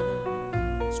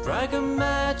land strike a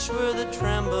match with a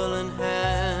trembling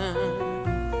hand.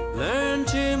 Learn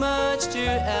too much to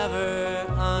ever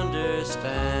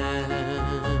understand.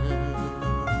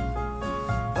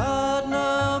 But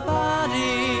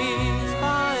nobody's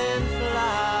buying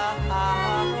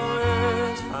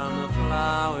flowers from the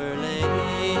flower lady.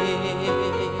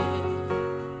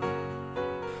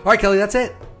 All right, Kelly, that's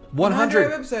it.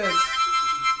 100 episodes.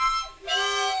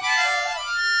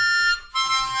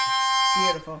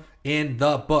 in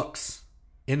the books.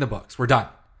 In the books. We're done.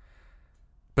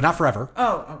 But not forever.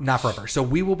 Oh. Not forever. So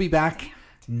we will be back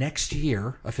next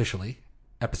year, officially,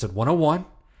 episode 101.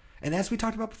 And as we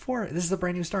talked about before, this is a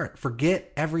brand new start.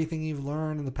 Forget everything you've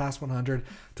learned in the past 100.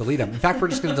 Delete them. In fact, we're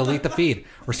just going to delete the feed.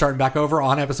 We're starting back over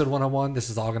on episode 101. This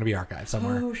is all going to be archived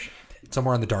somewhere. Oh, shit.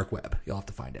 Somewhere on the dark web. You'll have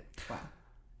to find it. Wow.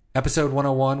 Episode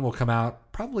 101 will come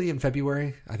out probably in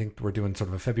February. I think we're doing sort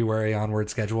of a February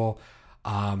onward schedule.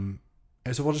 And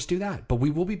so we'll just do that. But we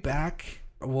will be back.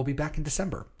 We'll be back in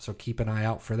December. So keep an eye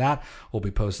out for that. We'll be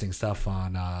posting stuff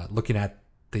on looking at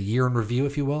the year in review,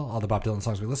 if you will, all the Bob Dylan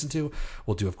songs we listen to.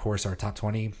 We'll do, of course, our top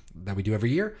 20 that we do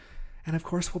every year. And, of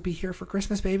course, we'll be here for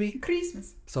Christmas, baby.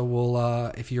 Christmas. So we'll,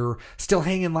 if you're still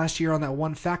hanging last year on that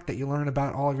one fact that you learned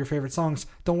about all of your favorite songs,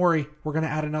 don't worry. We're going to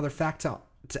add another fact to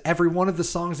every one of the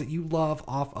songs that you love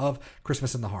off of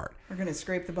Christmas in the Heart. We're going to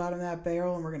scrape the bottom of that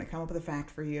barrel, and we're going to come up with a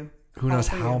fact for you. Who knows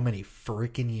how many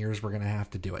freaking years we're going to have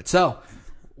to do it. So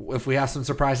if we have some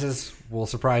surprises, we'll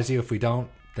surprise you. If we don't,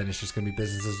 then it's just going to be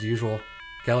business as usual.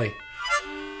 Kelly,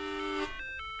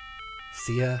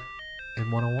 see ya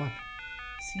in 101.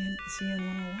 See you in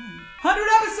 101. 100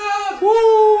 episodes!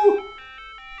 Woo!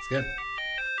 It's good.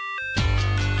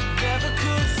 Never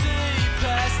could